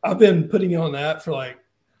I've been putting it on that for like,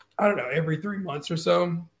 I don't know, every 3 months or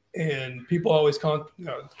so. And people always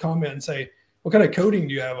comment and say, what kind of coating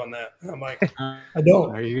do you have on that? And I'm like, I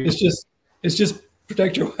don't. It's just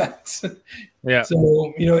Protector Wax. Yeah.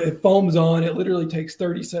 So, it foams on. It literally takes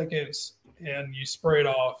 30 seconds and you spray it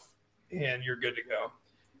off and you're good to go.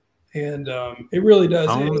 And it really does.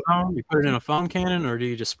 You put it in a foam cannon, or do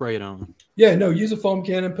you just spray it on? Yeah, no, use a foam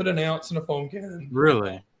cannon, put an ounce in a foam cannon.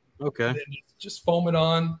 Really? Okay. And then just foam it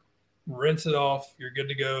on, rinse it off. You're good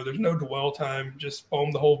to go. There's no dwell time. Just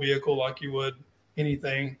foam the whole vehicle like you would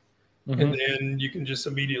anything. Mm-hmm. And then you can just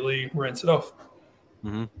immediately rinse it off.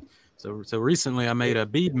 Mm-hmm. So recently I made a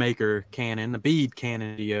bead maker cannon, a bead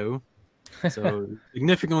cannon video. So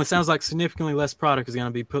significantly less product is going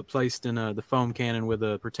to be placed in the foam cannon with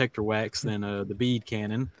a Protector Wax than the bead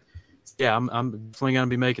cannon. Yeah, I'm definitely going to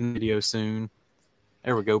be making a video soon.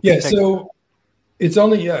 There we go. Yeah, so it's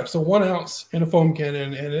only 1 ounce in a foam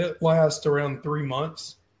cannon, and it lasts around 3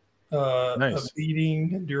 months of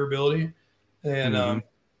beading and durability. And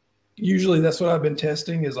usually that's what I've been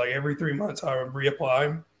testing is like every 3 months I would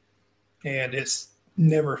reapply, and it's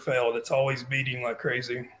never failed. It's always beading like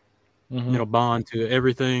crazy. Mm-hmm. It'll bond to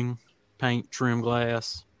everything, paint, trim,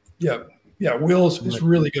 glass. Yeah, wheels. It's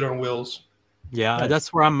really good on wheels. Yeah,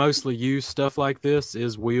 that's where I mostly use stuff like this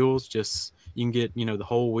is wheels. Just you can get the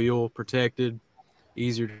whole wheel protected,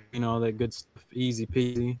 easier, all that good stuff, easy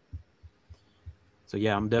peasy. So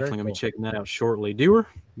yeah, I'm definitely gonna be checking that out shortly. Dewar,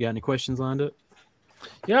 you got any questions lined up?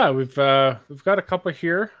 Yeah, we've got a couple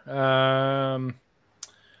here.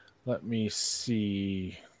 Let me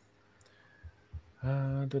see.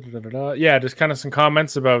 Yeah, just kind of some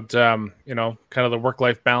comments about kind of the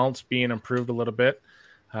work-life balance being improved a little bit.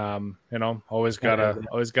 Always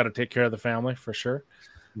gotta take care of the family for sure.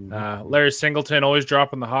 Larry Singleton always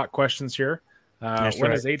dropping the hot questions here.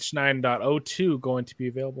 When is H9.02 going to be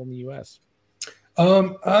available in the US?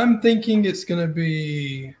 I'm thinking it's going to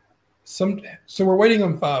be so we're waiting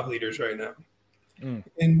on 5 liters right now.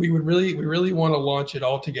 And we really want to launch it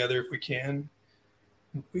all together if we can.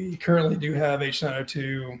 We currently do have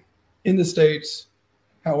H902 in the States.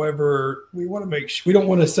 However, we want to make sure we don't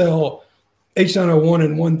want to sell H901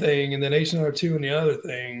 in one thing and then H902 in the other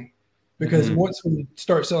thing, because once we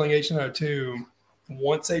start selling H902,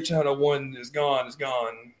 once H901 is gone, it's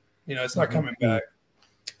gone. It's not coming back.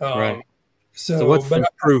 Right. So what's the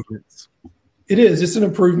improvements? It is. It's an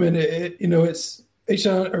improvement. It's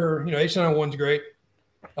H9 or H901's great.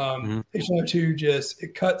 H902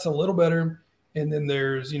 it cuts a little better. And then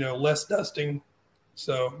there's, less dusting.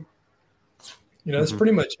 So, that's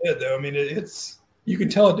pretty much it, though. I mean, it's you can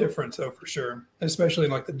tell a difference, though, for sure, especially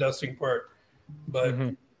in like the dusting part. But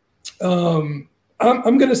I'm going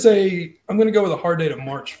to go with a hard date of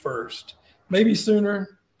March 1st, maybe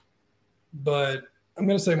sooner, but I'm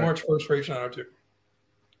going to say March 1st for H902.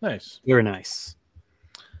 Nice. Very nice.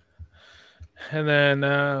 And then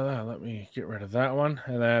let me get rid of that one.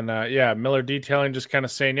 And then Miller Detailing just kind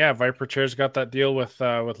of saying, Viper Chair's got that deal with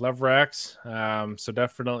Lev Racks. So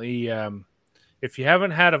definitely, if you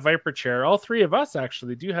haven't had a Viper Chair, all 3 of us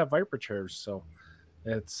actually do have Viper Chairs. So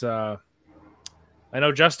it's I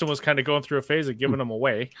know Justin was kind of going through a phase of giving them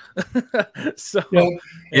away. So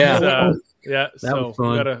yeah. So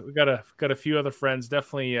we got a few other friends.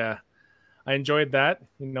 Definitely, I enjoyed that.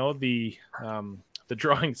 The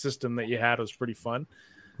drawing system that you had was pretty fun.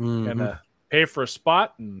 And pay for a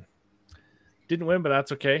spot and didn't win, but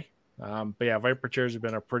that's okay. But yeah, Viper Chairs have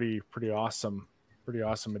been a pretty awesome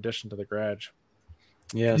addition to the garage.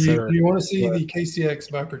 Yeah. Do you want to see the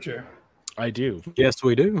KCX Viper Chair? I do. Yes,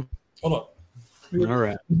 we do. Hold on. All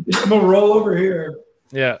right. I'm gonna roll over here.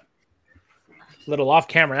 Yeah. Little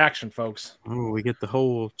off-camera action, folks. Oh, we get the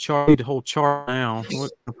whole chart now.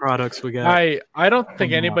 What the products we got? I don't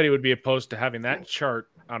think anybody would be opposed to having that chart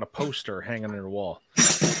on a poster hanging on your wall.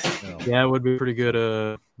 Yeah, it would be a pretty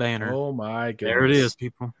good banner. Oh my goodness. There it is,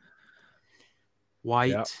 people.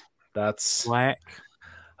 White. That's black.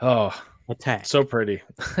 Oh, attack. So pretty.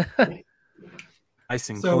 Nice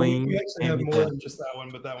and clean. We actually have more than just that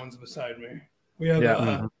one, but that one's beside me. We have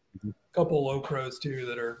a couple low pros too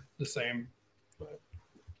that are the same. But...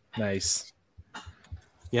 Nice.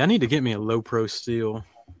 Yeah, I need to get me a low pro steel.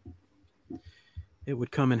 It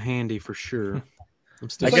would come in handy for sure. I'm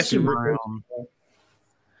still I guess the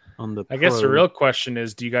real question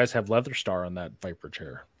is, do you guys have Leather Star on that Viper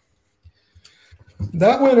chair?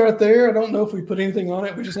 That one right there, I don't know if we put anything on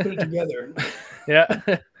it. We just put it together. Yeah.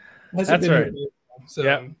 That's right. So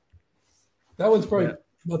that one's probably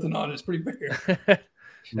nothing on it. It's pretty bare.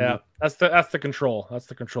 Yeah, that's the control. That's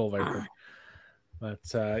the control Viper. But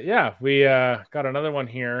we got another one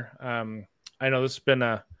here. I know this has been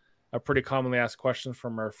a pretty commonly asked question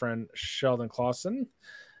from our friend Sheldon Clausen.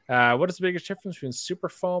 What is the biggest difference between super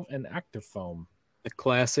foam and active foam? The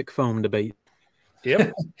classic foam debate.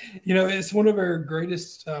 Yep. It's one of our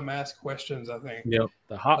greatest asked questions, I think. Yep.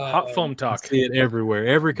 The hot foam talk. I see it everywhere.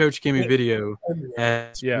 Every Coach Kimmy video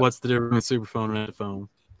asks what's the difference between super foam and active foam.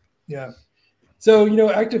 Yeah.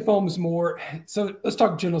 So, active foam is more. So let's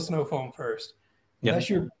talk gentle snow foam first. Yep. That's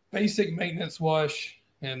your basic maintenance wash,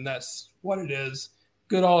 and that's what it is.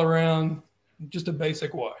 Good all around, just a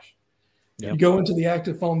basic wash. Yep. You go into the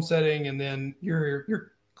active foam setting, and then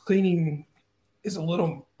your cleaning is a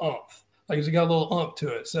little umph. Like it's got a little ump to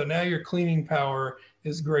it. So now your cleaning power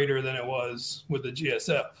is greater than it was with the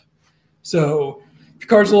GSF. So if your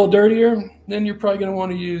car's a little dirtier, then you're probably going to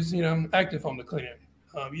want to use, active foam to clean it.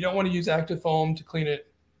 You don't want to use active foam to clean it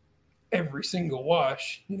every single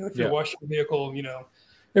wash. If you're washing your vehicle,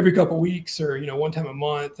 every couple of weeks or, one time a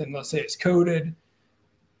month, and let's say it's coated,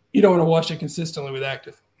 you don't want to wash it consistently with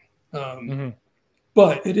active.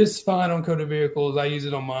 But it is fine on coated vehicles. I use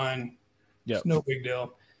it on mine. It's no big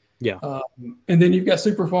deal. Yeah. And then you've got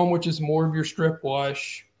super foam, which is more of your strip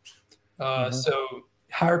wash. So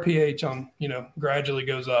higher pH on, gradually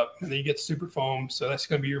goes up, and then you get super foam. So that's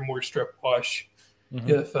going to be your more strip wash. If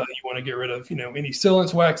you want to get rid of, any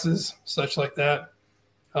sealants, waxes, such like that.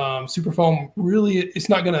 Super foam really, it's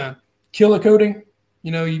not going to kill a coating.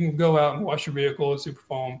 You can go out and wash your vehicle with super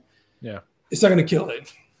foam. Yeah. It's not going to kill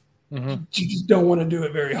it. You just don't want to do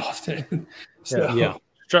it very often.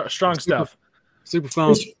 Strong stuff. Super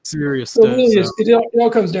foam, serious stuff. Really it all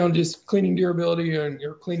comes down to just cleaning durability, and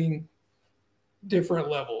you're cleaning different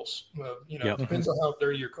levels. Depends on how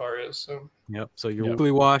dirty your car is. So. So your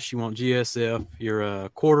weekly wash, you want GSF. Your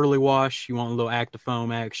quarterly wash, you want a little active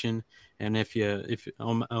foam action. And if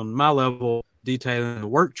on my level, detailing the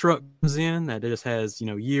work truck comes in that just has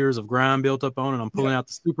years of grime built up on it, I'm pulling out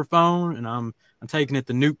the super foam and I'm taking it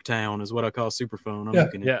to Nuketown is what I call super foam.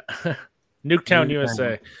 Nuketown,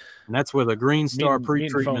 USA. And that's with a Green Star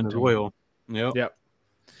pre-treatment as well. Yep.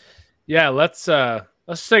 Yeah, let's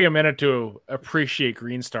take a minute to appreciate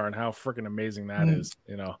Green Star and how freaking amazing that is.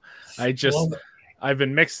 I've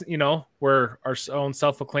been mixing, we're our own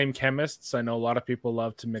self-acclaimed chemists. I know a lot of people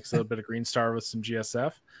love to mix a little bit of Green Star with some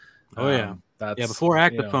GSF. Before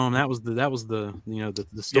active foam, that was the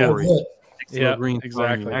story. Green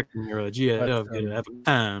exactly. Your GSF have a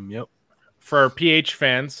time. Yep. For our pH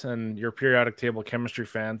fans and your periodic table chemistry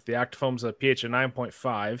fans, the active foam's a pH of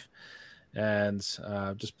 9.5, and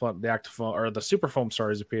just the active foam or the super foam,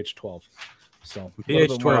 is a pH 12. So pH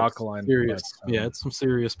 12 more alkaline. Serious. But, it's some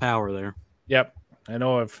serious power there. Yep, I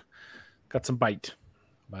know I've got some bite,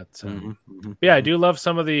 but I do love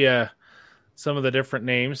some of the different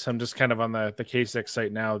names. I'm just kind of on the K6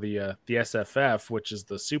 site now. The SFF, which is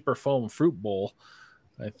the Super Foam Fruit Bowl.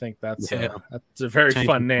 I think that's a very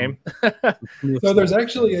fun name. So there's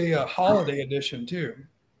actually a holiday edition too.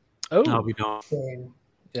 Oh, we don't. So,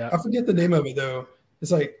 I forget the name of it though.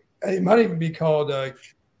 It's like it might even be called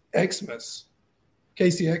Xmas,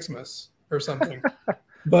 Casey Xmas or something.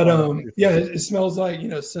 But it smells like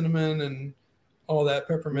cinnamon and all that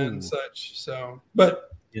peppermint and such. So,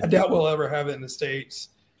 but I doubt we'll ever have it in the States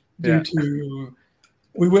due to.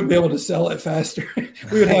 We wouldn't be able to sell it faster.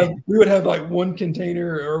 we would have like one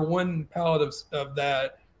container or one pallet of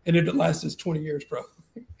that, and it'd last us 20 years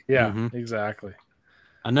probably. Yeah, exactly.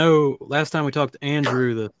 I know last time we talked to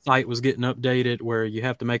Andrew, the site was getting updated where you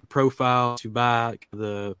have to make a profile to buy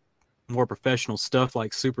the more professional stuff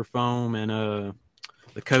like super foam and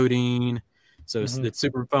the coating. So that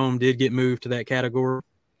super foam did get moved to that category.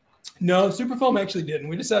 No, super foam actually didn't.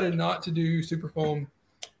 We decided not to do super foam.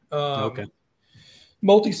 Okay.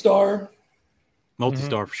 Multi-Star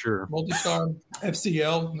for sure. Multi-Star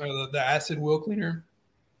FCL, or the acid wheel cleaner.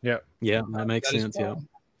 Yeah, that makes sense. Yeah.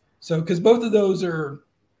 So, because both of those are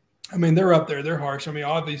I mean, they're up there. They're harsh. I mean,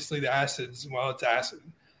 obviously the acids. Well, it's acid,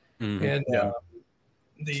 and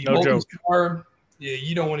the Multi-Star. Yeah,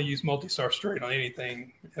 you don't want to use Multi-Star straight on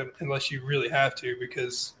anything unless you really have to,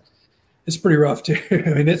 because it's pretty rough too.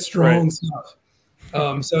 I mean, it's strong stuff.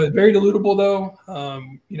 So it's very dilutable though.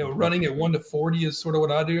 Running at 1 to 40 is sort of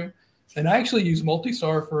what I do. And I actually use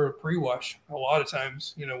Multi-Star for a pre-wash a lot of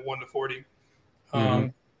times, 1 to 40.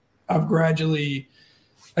 I've gradually,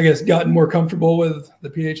 I guess, gotten more comfortable with the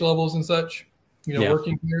pH levels and such,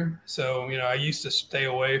 working here. So, I used to stay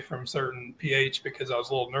away from certain pH because I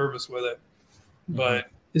was a little nervous with it. But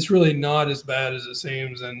it's really not as bad as it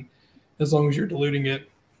seems. And as long as you're diluting it,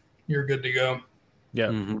 you're good to go.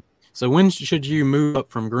 Yeah. So when should you move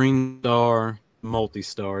up from Green Star to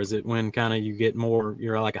Multi-Star? Is it when kind of you get more,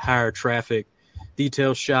 you're like a higher traffic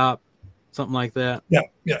detail shop, something like that? Yeah,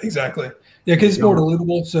 exactly. Yeah, because it's more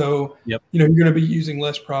dilutable. So, you're going to be using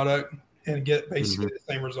less product and get basically the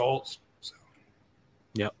same results. So.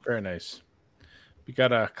 Yep. Very nice. We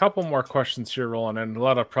got a couple more questions here rolling in, a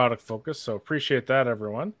lot of product focus. So appreciate that,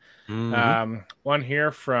 everyone. One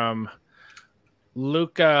here from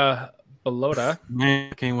Luca Belota.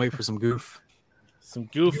 Man, I can't wait for some goof. Some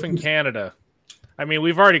goof in Canada. I mean,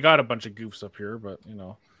 we've already got a bunch of goofs up here, but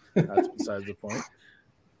that's besides the point.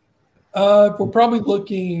 We're probably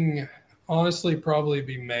looking, honestly, probably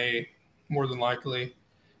be May, more than likely.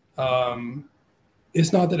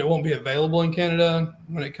 It's not that it won't be available in Canada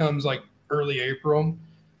when it comes like early April.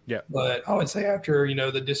 Yeah. But I would say after,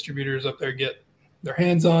 the distributors up there get their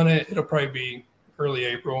hands on it, it'll probably be early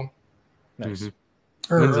April. Nice.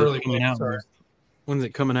 When's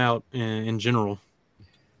it coming out in general?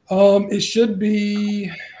 It should be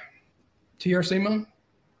TRCMA.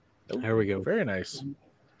 There we go. Very nice.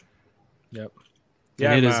 Yep.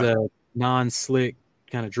 Yeah, and it is a non-slick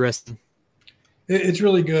kind of dressing. It's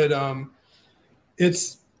really good.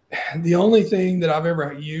 It's the only thing that I've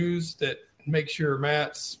ever used that makes your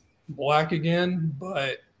mats black again,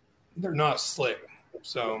 but they're not slick.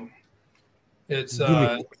 So it's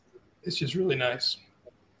just really nice.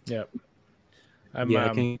 Yep. I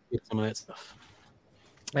can get some of that stuff.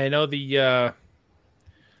 I know the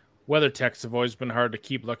WeatherTechs have always been hard to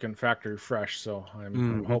keep looking factory fresh, so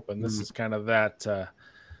I'm hoping this is kind of that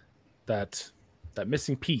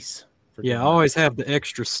missing piece. I always have the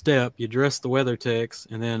extra step. You dress the WeatherTechs,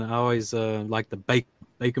 and then I always like to bake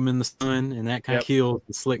them in the sun, and that kind of kills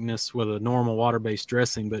the slickness with a normal water-based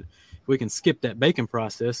dressing. But if we can skip that baking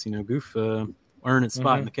process, goof earn its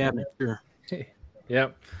spot in the cabinet. Sure.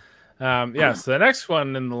 Yep. So the next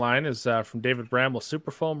one in the line is from David Bramble,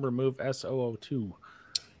 Superfoam Remove SO02.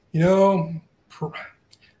 I'm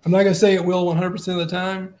not going to say it will 100% of the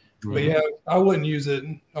time, but I wouldn't use it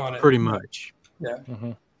on it. Pretty much. Yeah.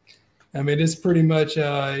 I mean, it's pretty much,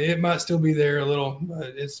 it might still be there a little, but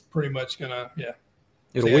it's pretty much going to,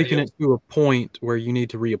 It'll weaken it to a point where you need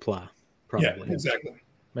to reapply. Probably. Yeah, exactly.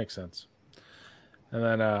 Makes sense. And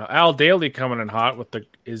then Al Daly coming in hot with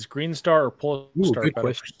is Green Star or Polestar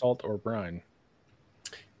better for salt or brine?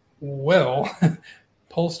 Well,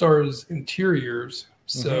 Polestar's interiors,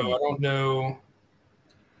 so I don't know.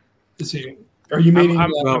 Let's see. Are you meaning?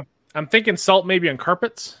 I'm thinking salt maybe on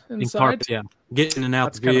carpets inside. Carpets, yeah, getting and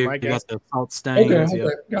out. That's kind of my guess. The salt stains. Okay.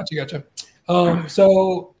 Gotcha.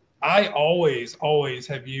 So I always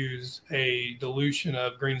have used a dilution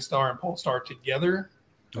of Green Star and Polestar together.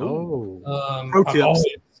 I've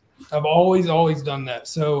always done that.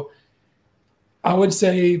 So I would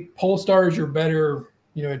say Polestar is your better,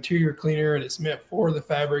 interior cleaner, and it's meant for the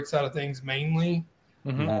fabric side of things mainly.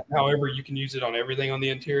 However, you can use it on everything on the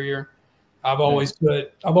interior. I've always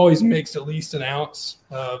mixed at least an ounce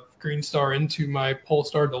of Green Star into my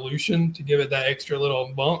Polestar dilution to give it that extra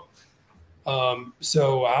little bump.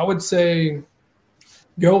 So I would say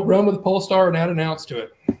go run with Polestar and add an ounce to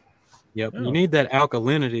it. Yep, you need that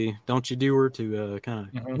alkalinity, don't you, Dewar, to kind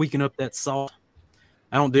of weaken up that salt.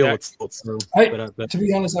 I don't deal with salt, so, to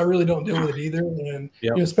be honest, I really don't deal with it either, and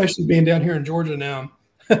especially being down here in Georgia now,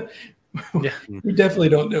 we definitely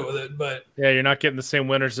don't deal with it. But you're not getting the same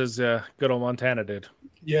winters as good old Montana did.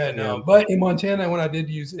 But in Montana, when I did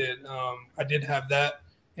use it, I did have that,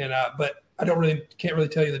 and but I can't really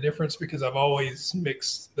tell you the difference because I've always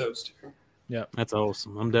mixed those two. Yeah, that's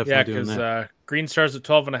awesome. I'm definitely doing that. Because Green Star's at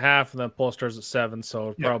 12.5, and then Polestar's at 7,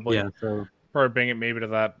 so probably bring it maybe to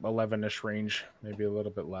that 11-ish range, maybe a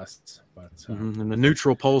little bit less. But and the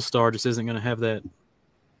neutral Polestar just isn't going to have that.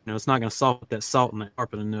 It's not going to salt that salt in the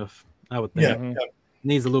carpet enough. I would think. It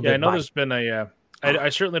needs a little bit. I know there's been I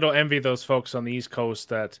certainly don't envy those folks on the East Coast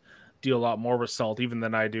that deal a lot more with salt even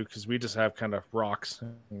than I do, because we just have kind of rocks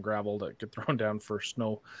and gravel that get thrown down for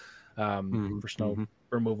snow.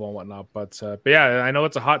 removal and whatnot. But yeah, I know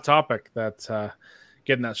it's a hot topic that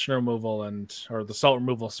getting that snow removal or the salt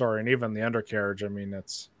removal, and even the undercarriage. I mean,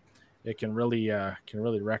 it can really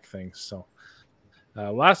wreck things. So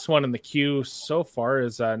last one in the queue so far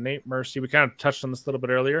is Nate Mercy. We kind of touched on this a little bit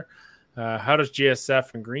earlier. How does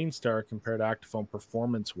GSF and Greenstar compare to Actifoam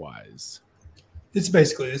performance wise? It's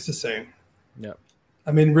the same. Yep.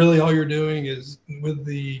 I mean, really, all you're doing is with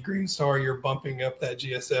the Greenstar, you're bumping up that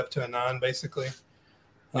GSF to a 9, basically.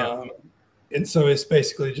 Yep. And so it's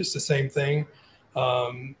basically just the same thing.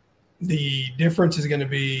 The difference is going to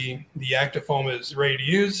be the Actifoam is ready to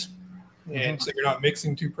use, and so you're not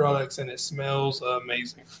mixing two products, and it smells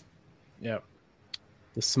amazing. Yep.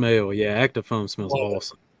 The smell, Actifoam smells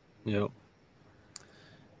awesome. Yep.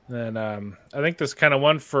 And I think this kind of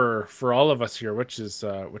one for all of us here, which is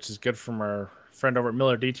good from our friend over at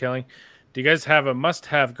Miller Detailing. Do you guys have a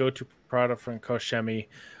must-have go-to product from Koshemi?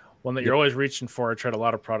 One that you're always reaching for. I tried a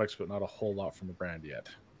lot of products, but not a whole lot from the brand yet.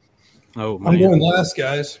 Oh, man. I'm going last,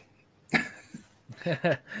 guys.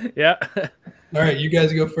 Yeah. All right, you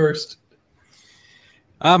guys go first.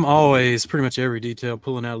 I'm always pretty much every detail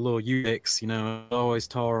pulling out a little UX. Always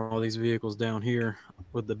tar on all these vehicles down here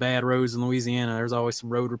with the bad roads in Louisiana. There's always some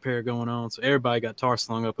road repair going on, so everybody got tar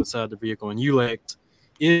slung up inside the vehicle. And ULEX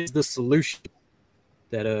is the solution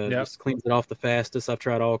that just cleans it off the fastest. I've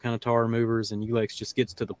tried all kind of tar removers, and ULEX just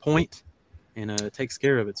gets to the point and takes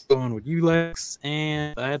care of it. So going with ULEX,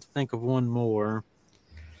 and I had to think of one more.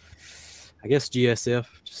 I guess GSF,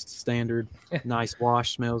 just standard, nice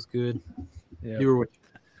wash, smells good. Yeah. You were with.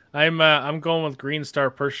 I'm going with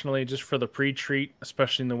Greenstar personally, just for the pre-treat,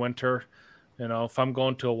 especially in the winter. If I'm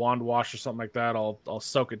going to a wand wash or something like that, I'll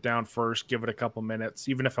soak it down first, give it a couple minutes.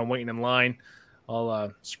 Even if I'm waiting in line,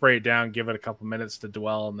 I'll spray it down, give it a couple minutes to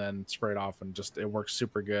dwell, and then spray it off, and it works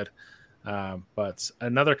super good. But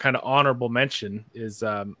another kind of honorable mention is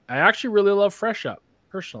I actually really love Fresh Up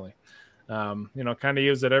personally. Kind of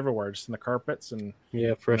use it everywhere, just in the carpets, and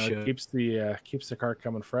Fresh Up keeps the car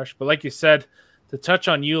coming fresh. But like you said, to touch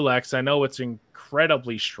on ULEX, I know it's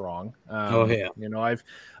incredibly strong.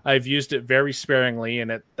 I've used it very sparingly,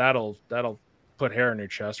 and that'll put hair on your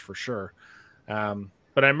chest for sure.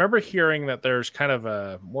 But I remember hearing that there's kind of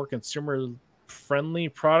a more consumer-friendly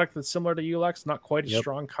product that's similar to ULEX, not quite as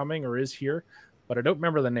strong coming, or is here, but I don't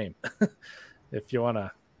remember the name. If you want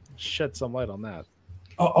to shed some light on that.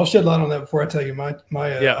 I'll shed light on that before I tell you my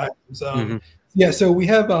items. So we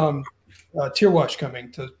have Tier Wash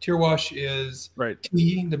coming. So Tier Wash is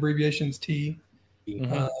T. The abbreviation is T.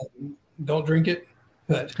 Don't drink it,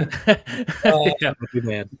 but too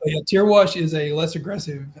bad. Tier Wash is a less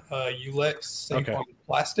aggressive ULEX safe on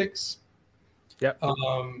plastics. Yep.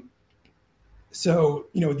 So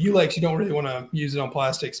with ULEX, you don't really want to use it on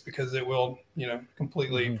plastics because it will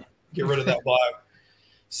completely get rid of that black.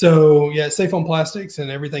 So it's safe on plastics and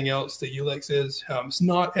everything else that ULEX is. It's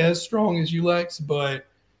not as strong as ULEX, but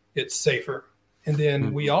it's safer. And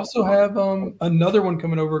then we also have another one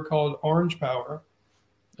coming over called Orange Power.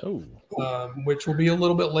 Which will be a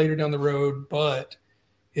little bit later down the road, but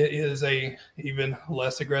it is a even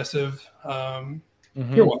less aggressive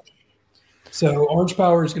Tier Wash. So Orange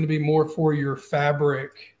Power is going to be more for your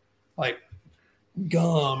fabric, like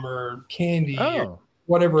gum or candy or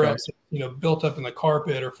whatever else built up in the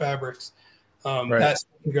carpet or fabrics. That's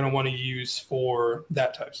what you're going to want to use for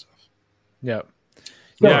that type of stuff. Yeah.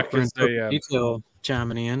 Because detail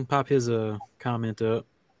chiming in, pop his comment up.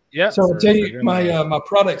 Yeah. So I'll tell you my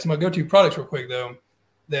products, my go-to products real quick though.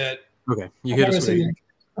 You hit us. I'm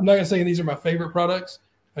not going to say these are my favorite products.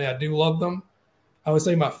 I mean, I do love them. I would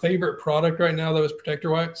say my favorite product right now though is Protector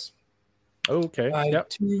Wax. Okay.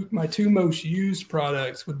 My two most used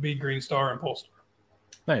products would be Greenstar and Polestar.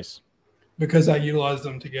 Nice. Because I utilize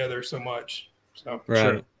them together so much. So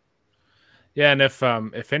Sure. Yeah, and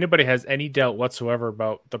if anybody has any doubt whatsoever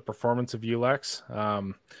about the performance of ULEX,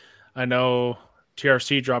 I know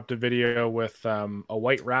TRC dropped a video with a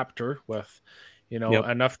white Raptor with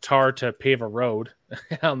enough tar to pave a road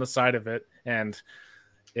on the side of it, and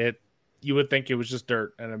you would think it was just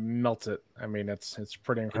dirt, and it melts it. I mean, it's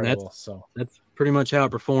pretty incredible. That's pretty much how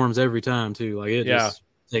it performs every time too. Like it just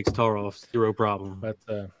takes tar off, zero problem. But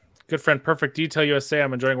good friend, Perfect Detail USA.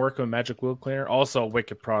 I'm enjoying working with Magic Wheel Cleaner. Also a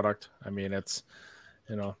wicked product. I mean, it's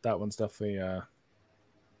that one's definitely a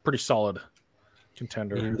pretty solid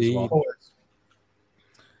contender as well.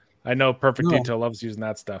 I know Perfect Detail loves using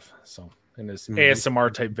that stuff. So in his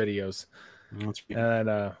ASMR type videos.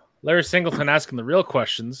 And Larry Singleton asking the real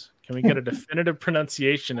questions. Can we get a definitive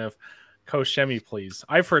pronunciation of Koshemi, please?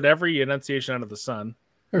 I've heard every enunciation under the sun.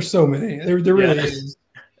 There's so many. There really is.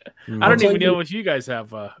 I don't even know if you guys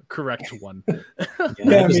have a correct one.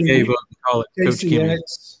 I just gave up and call it Coach Kimmy.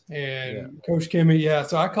 And Coach Kimmy. Yeah,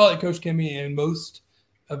 so I call it Coach Kimmy, and most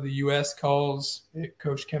of the U.S. calls it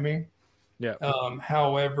Coach Kimmy. Yeah.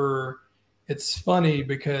 However, it's funny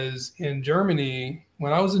because in Germany,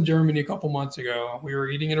 when I was in Germany a couple months ago, we were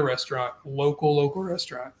eating in a restaurant, local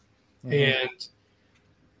restaurant, and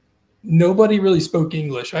nobody really spoke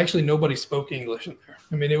English. Actually, nobody spoke English in there.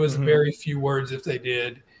 I mean, it was very few words if they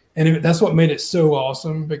did. And that's what made it so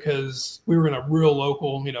awesome, because we were in a real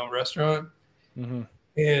local, restaurant.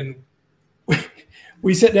 And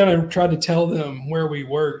we sat down and tried to tell them where we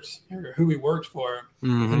worked or who we worked for.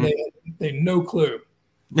 And they had no clue.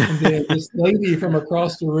 And then this lady from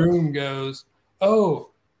across the room goes,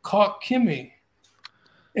 "Oh, Cock Kimmy."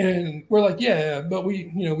 And we're like, yeah, but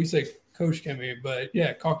we say Coach Kimmy, but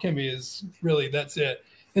yeah, Cock Kimmy is really, that's it.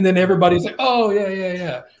 And then everybody's like, "Oh,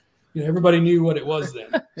 yeah. Everybody knew what it was then."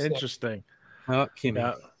 Interesting. Kimmy.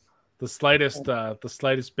 Yeah, the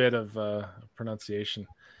slightest bit of pronunciation.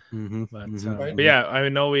 But yeah, I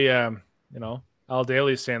know we, Al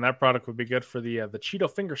Daly's saying that product would be good for the Cheeto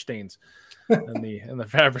finger stains and the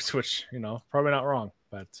fabrics, which probably not wrong.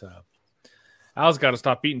 But Al's got to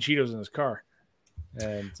stop eating Cheetos in his car.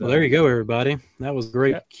 And well, there you go, everybody. That was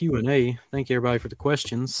great Q&A. Thank you, everybody, for the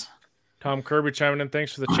questions. Tom Kirby chiming in.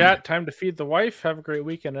 Thanks for the chat. Time to feed the wife. Have a great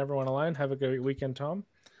weekend, everyone online. Have a great weekend, Tom.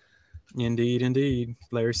 Indeed.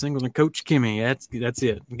 Larry Singleton, Coach Kimmy. That's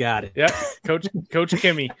it. Got it. Yeah, Coach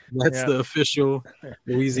Kimmy. That's the official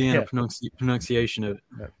Louisiana pronunciation of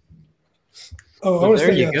it. Oh, I want to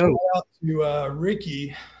say shout out to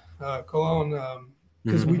Ricky Colon,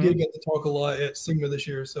 because we did get to talk a lot at SIGMA this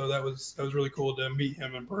year, so that was really cool to meet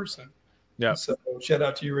him in person. Yeah. So shout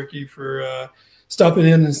out to you, Ricky, for stopping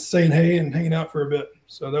in and saying hey and hanging out for a bit.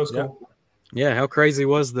 So that was cool. Yeah. How crazy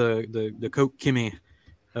was the Coach Kimmy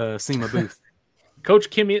SEMA booth? Coach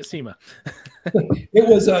Kimmy at SEMA.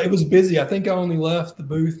 It was busy. I think I only left the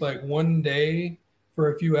booth like one day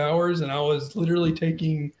for a few hours, and I was literally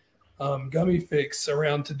taking gummy fix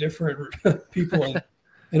around to different people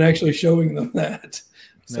and actually showing them that.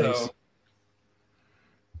 Nice. So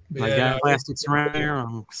I got plastics around here.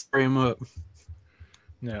 I'm spray them up.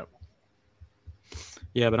 Yeah.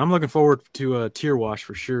 Yeah, but I'm looking forward to a tier wash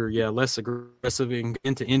for sure. Yeah, less aggressive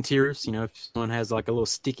into interiors. If someone has like a little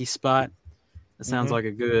sticky spot, that sounds like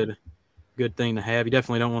a good thing to have. You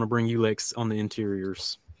definitely don't want to bring Ulex on the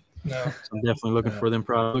interiors. No. So I'm definitely looking for them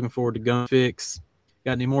products. Looking forward to Gun Fix.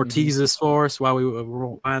 Got any more teases for us while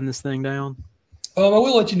we're winding this thing down? I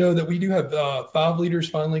will let you know that we do have 5 liters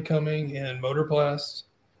finally coming in Motorplast.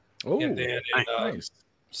 And then in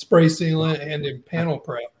spray sealant and in panel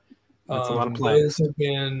prep. That's a lot of play. Those have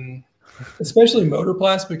been, especially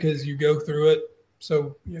Motorplast, because you go through it.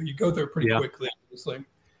 So, you go through it pretty quickly, obviously.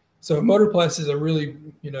 So Motorplast is a really,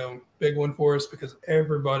 big one for us, because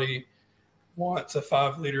everybody wants a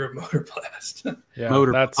 5 liter of Motorplast. Yeah,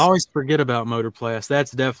 I always forget about Motorplast.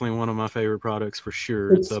 That's definitely one of my favorite products for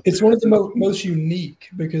sure. It's one of the most unique,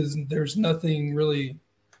 because there's nothing really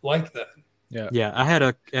like that. Yeah. I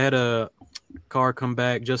had a car come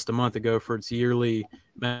back just a month ago for its yearly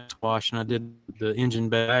mass wash, and I did the engine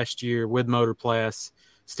bay last year with Motorplast,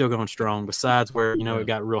 still going strong. Besides where it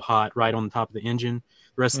got real hot right on the top of the engine,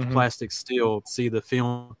 the rest of the plastic still see the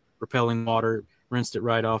film repelling water. Rinsed it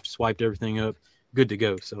right off, just wiped everything up, good to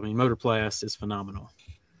go. So Motorplast is phenomenal.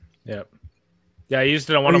 Yeah. I used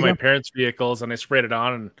it on one of my parents' vehicles, and I sprayed it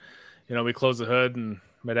on, and we closed the hood, and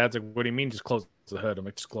my dad's like, "What do you mean just close the hood?" I'm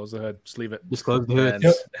like, "Just close the hood, just leave it." Just close the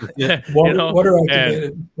hood. Water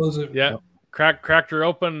activated. Close it. Yeah. Cracked her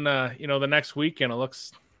open, the next week, and it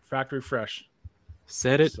looks factory fresh.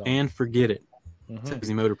 Set it and forget it. That's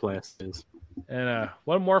easy Motorplast is. And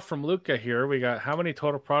one more from Luca here. We got how many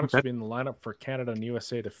total products will be in the lineup for Canada and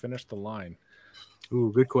USA to finish the line?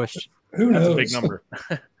 Ooh, good question. Who knows? That's a big number.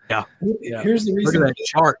 Yeah. Here's the reason. Look at that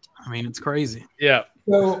chart. It's crazy. Yeah.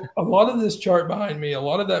 So a lot of this chart behind me, a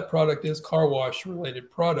lot of that product is car wash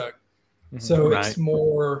related product. So it's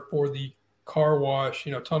more for the car wash,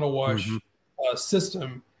 tunnel wash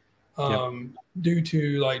system due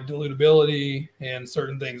to like dilutability and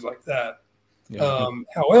certain things like that.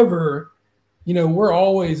 However, we're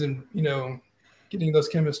always getting those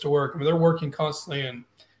chemists to work. They're working constantly and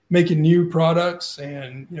making new products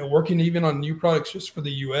and, working even on new products just for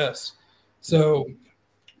the U.S. So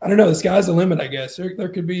I don't know. The sky's the limit, I guess. There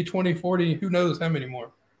could be 20, 40, who knows how many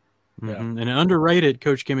more. Yeah. And an underrated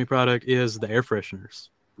Coach Kimmy product is the air fresheners.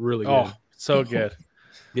 Really good. Oh, so good.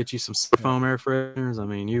 Get you some foam air fresheners.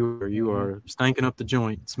 You are stanking up the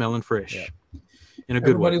joint, smelling fresh in a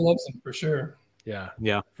good way. Everybody loves them for sure.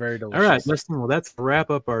 Yeah. Very delicious. All right, listen. Well, that's a wrap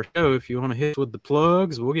up our show. If you want to hit with the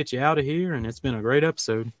plugs, we'll get you out of here. And it's been a great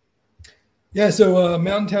episode. Yeah. So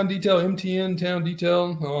Mountain Town Detail, MTN Town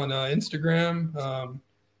Detail on Instagram.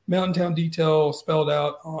 Mountain Town Detail spelled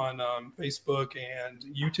out on Facebook and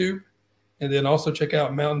YouTube. And then also check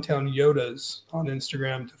out Mountain Town Yodas on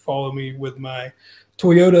Instagram to follow me with my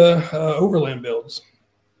Toyota Overland builds.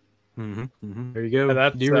 There you go. Yeah,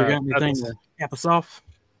 do you got anything to cap us off?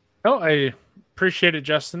 No, I appreciate it,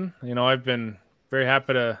 Justin. I've been very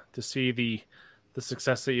happy to see the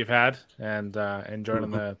success that you've had and joining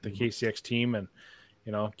the KCX team and,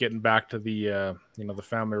 getting back to the, the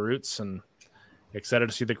family roots, and excited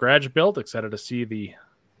to see the garage build, excited to see the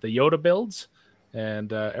Yoda builds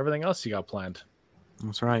and everything else you got planned.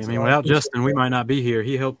 That's right. I mean, without Justin, we might not be here.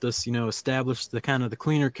 He helped us, establish the kind of the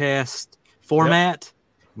Cleaner Cast format. Yep.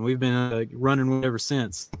 And we've been running with it ever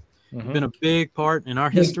since. It's been a big part in our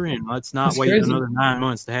history, and let's not wait another 9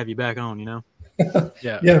 months to have you back on,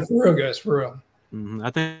 Yeah, for real, guys, for real. I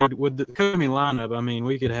think with the Komi lineup, I mean,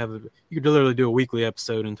 you could literally do a weekly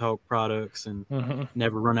episode and talk products and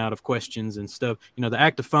never run out of questions and stuff. The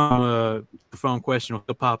active phone question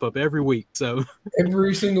will pop up every week. So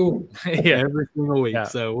every single week. Every single week. Yeah.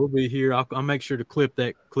 So we'll be here. I'll make sure to clip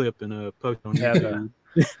that clip and post on YouTube.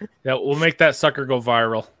 Yeah, we'll make that sucker go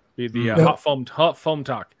viral. Be the hot foam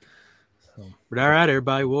talk. So. But all right,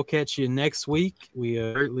 everybody, we'll catch you next week. We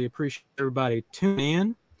greatly appreciate everybody tuning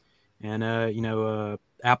in, and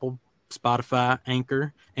Apple, Spotify,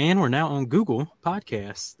 Anchor, and we're now on Google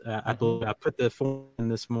Podcasts. I put the form in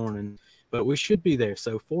this morning, but we should be there.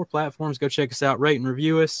 So 4 platforms. Go check us out, rate and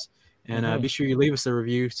review us, and be sure you leave us a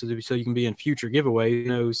review so you can be in future giveaways. Who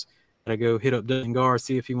knows? Gotta go hit up Dustin Gar,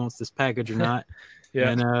 see if he wants this package or not.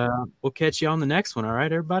 Yeah. And we'll catch you on the next one. All right,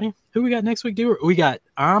 everybody. Who we got next week? We got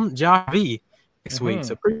Javi next week.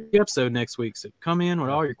 So pretty good episode next week. So come in with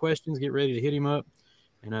all your questions. Get ready to hit him up.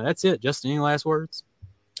 And that's it. Justin, any last words?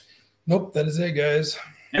 Nope, that is it, guys.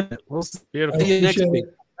 We'll see you next week.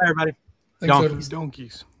 Bye, everybody. Thanks,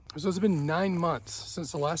 donkeys. So it's been 9 months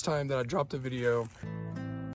since the last time that I dropped a video.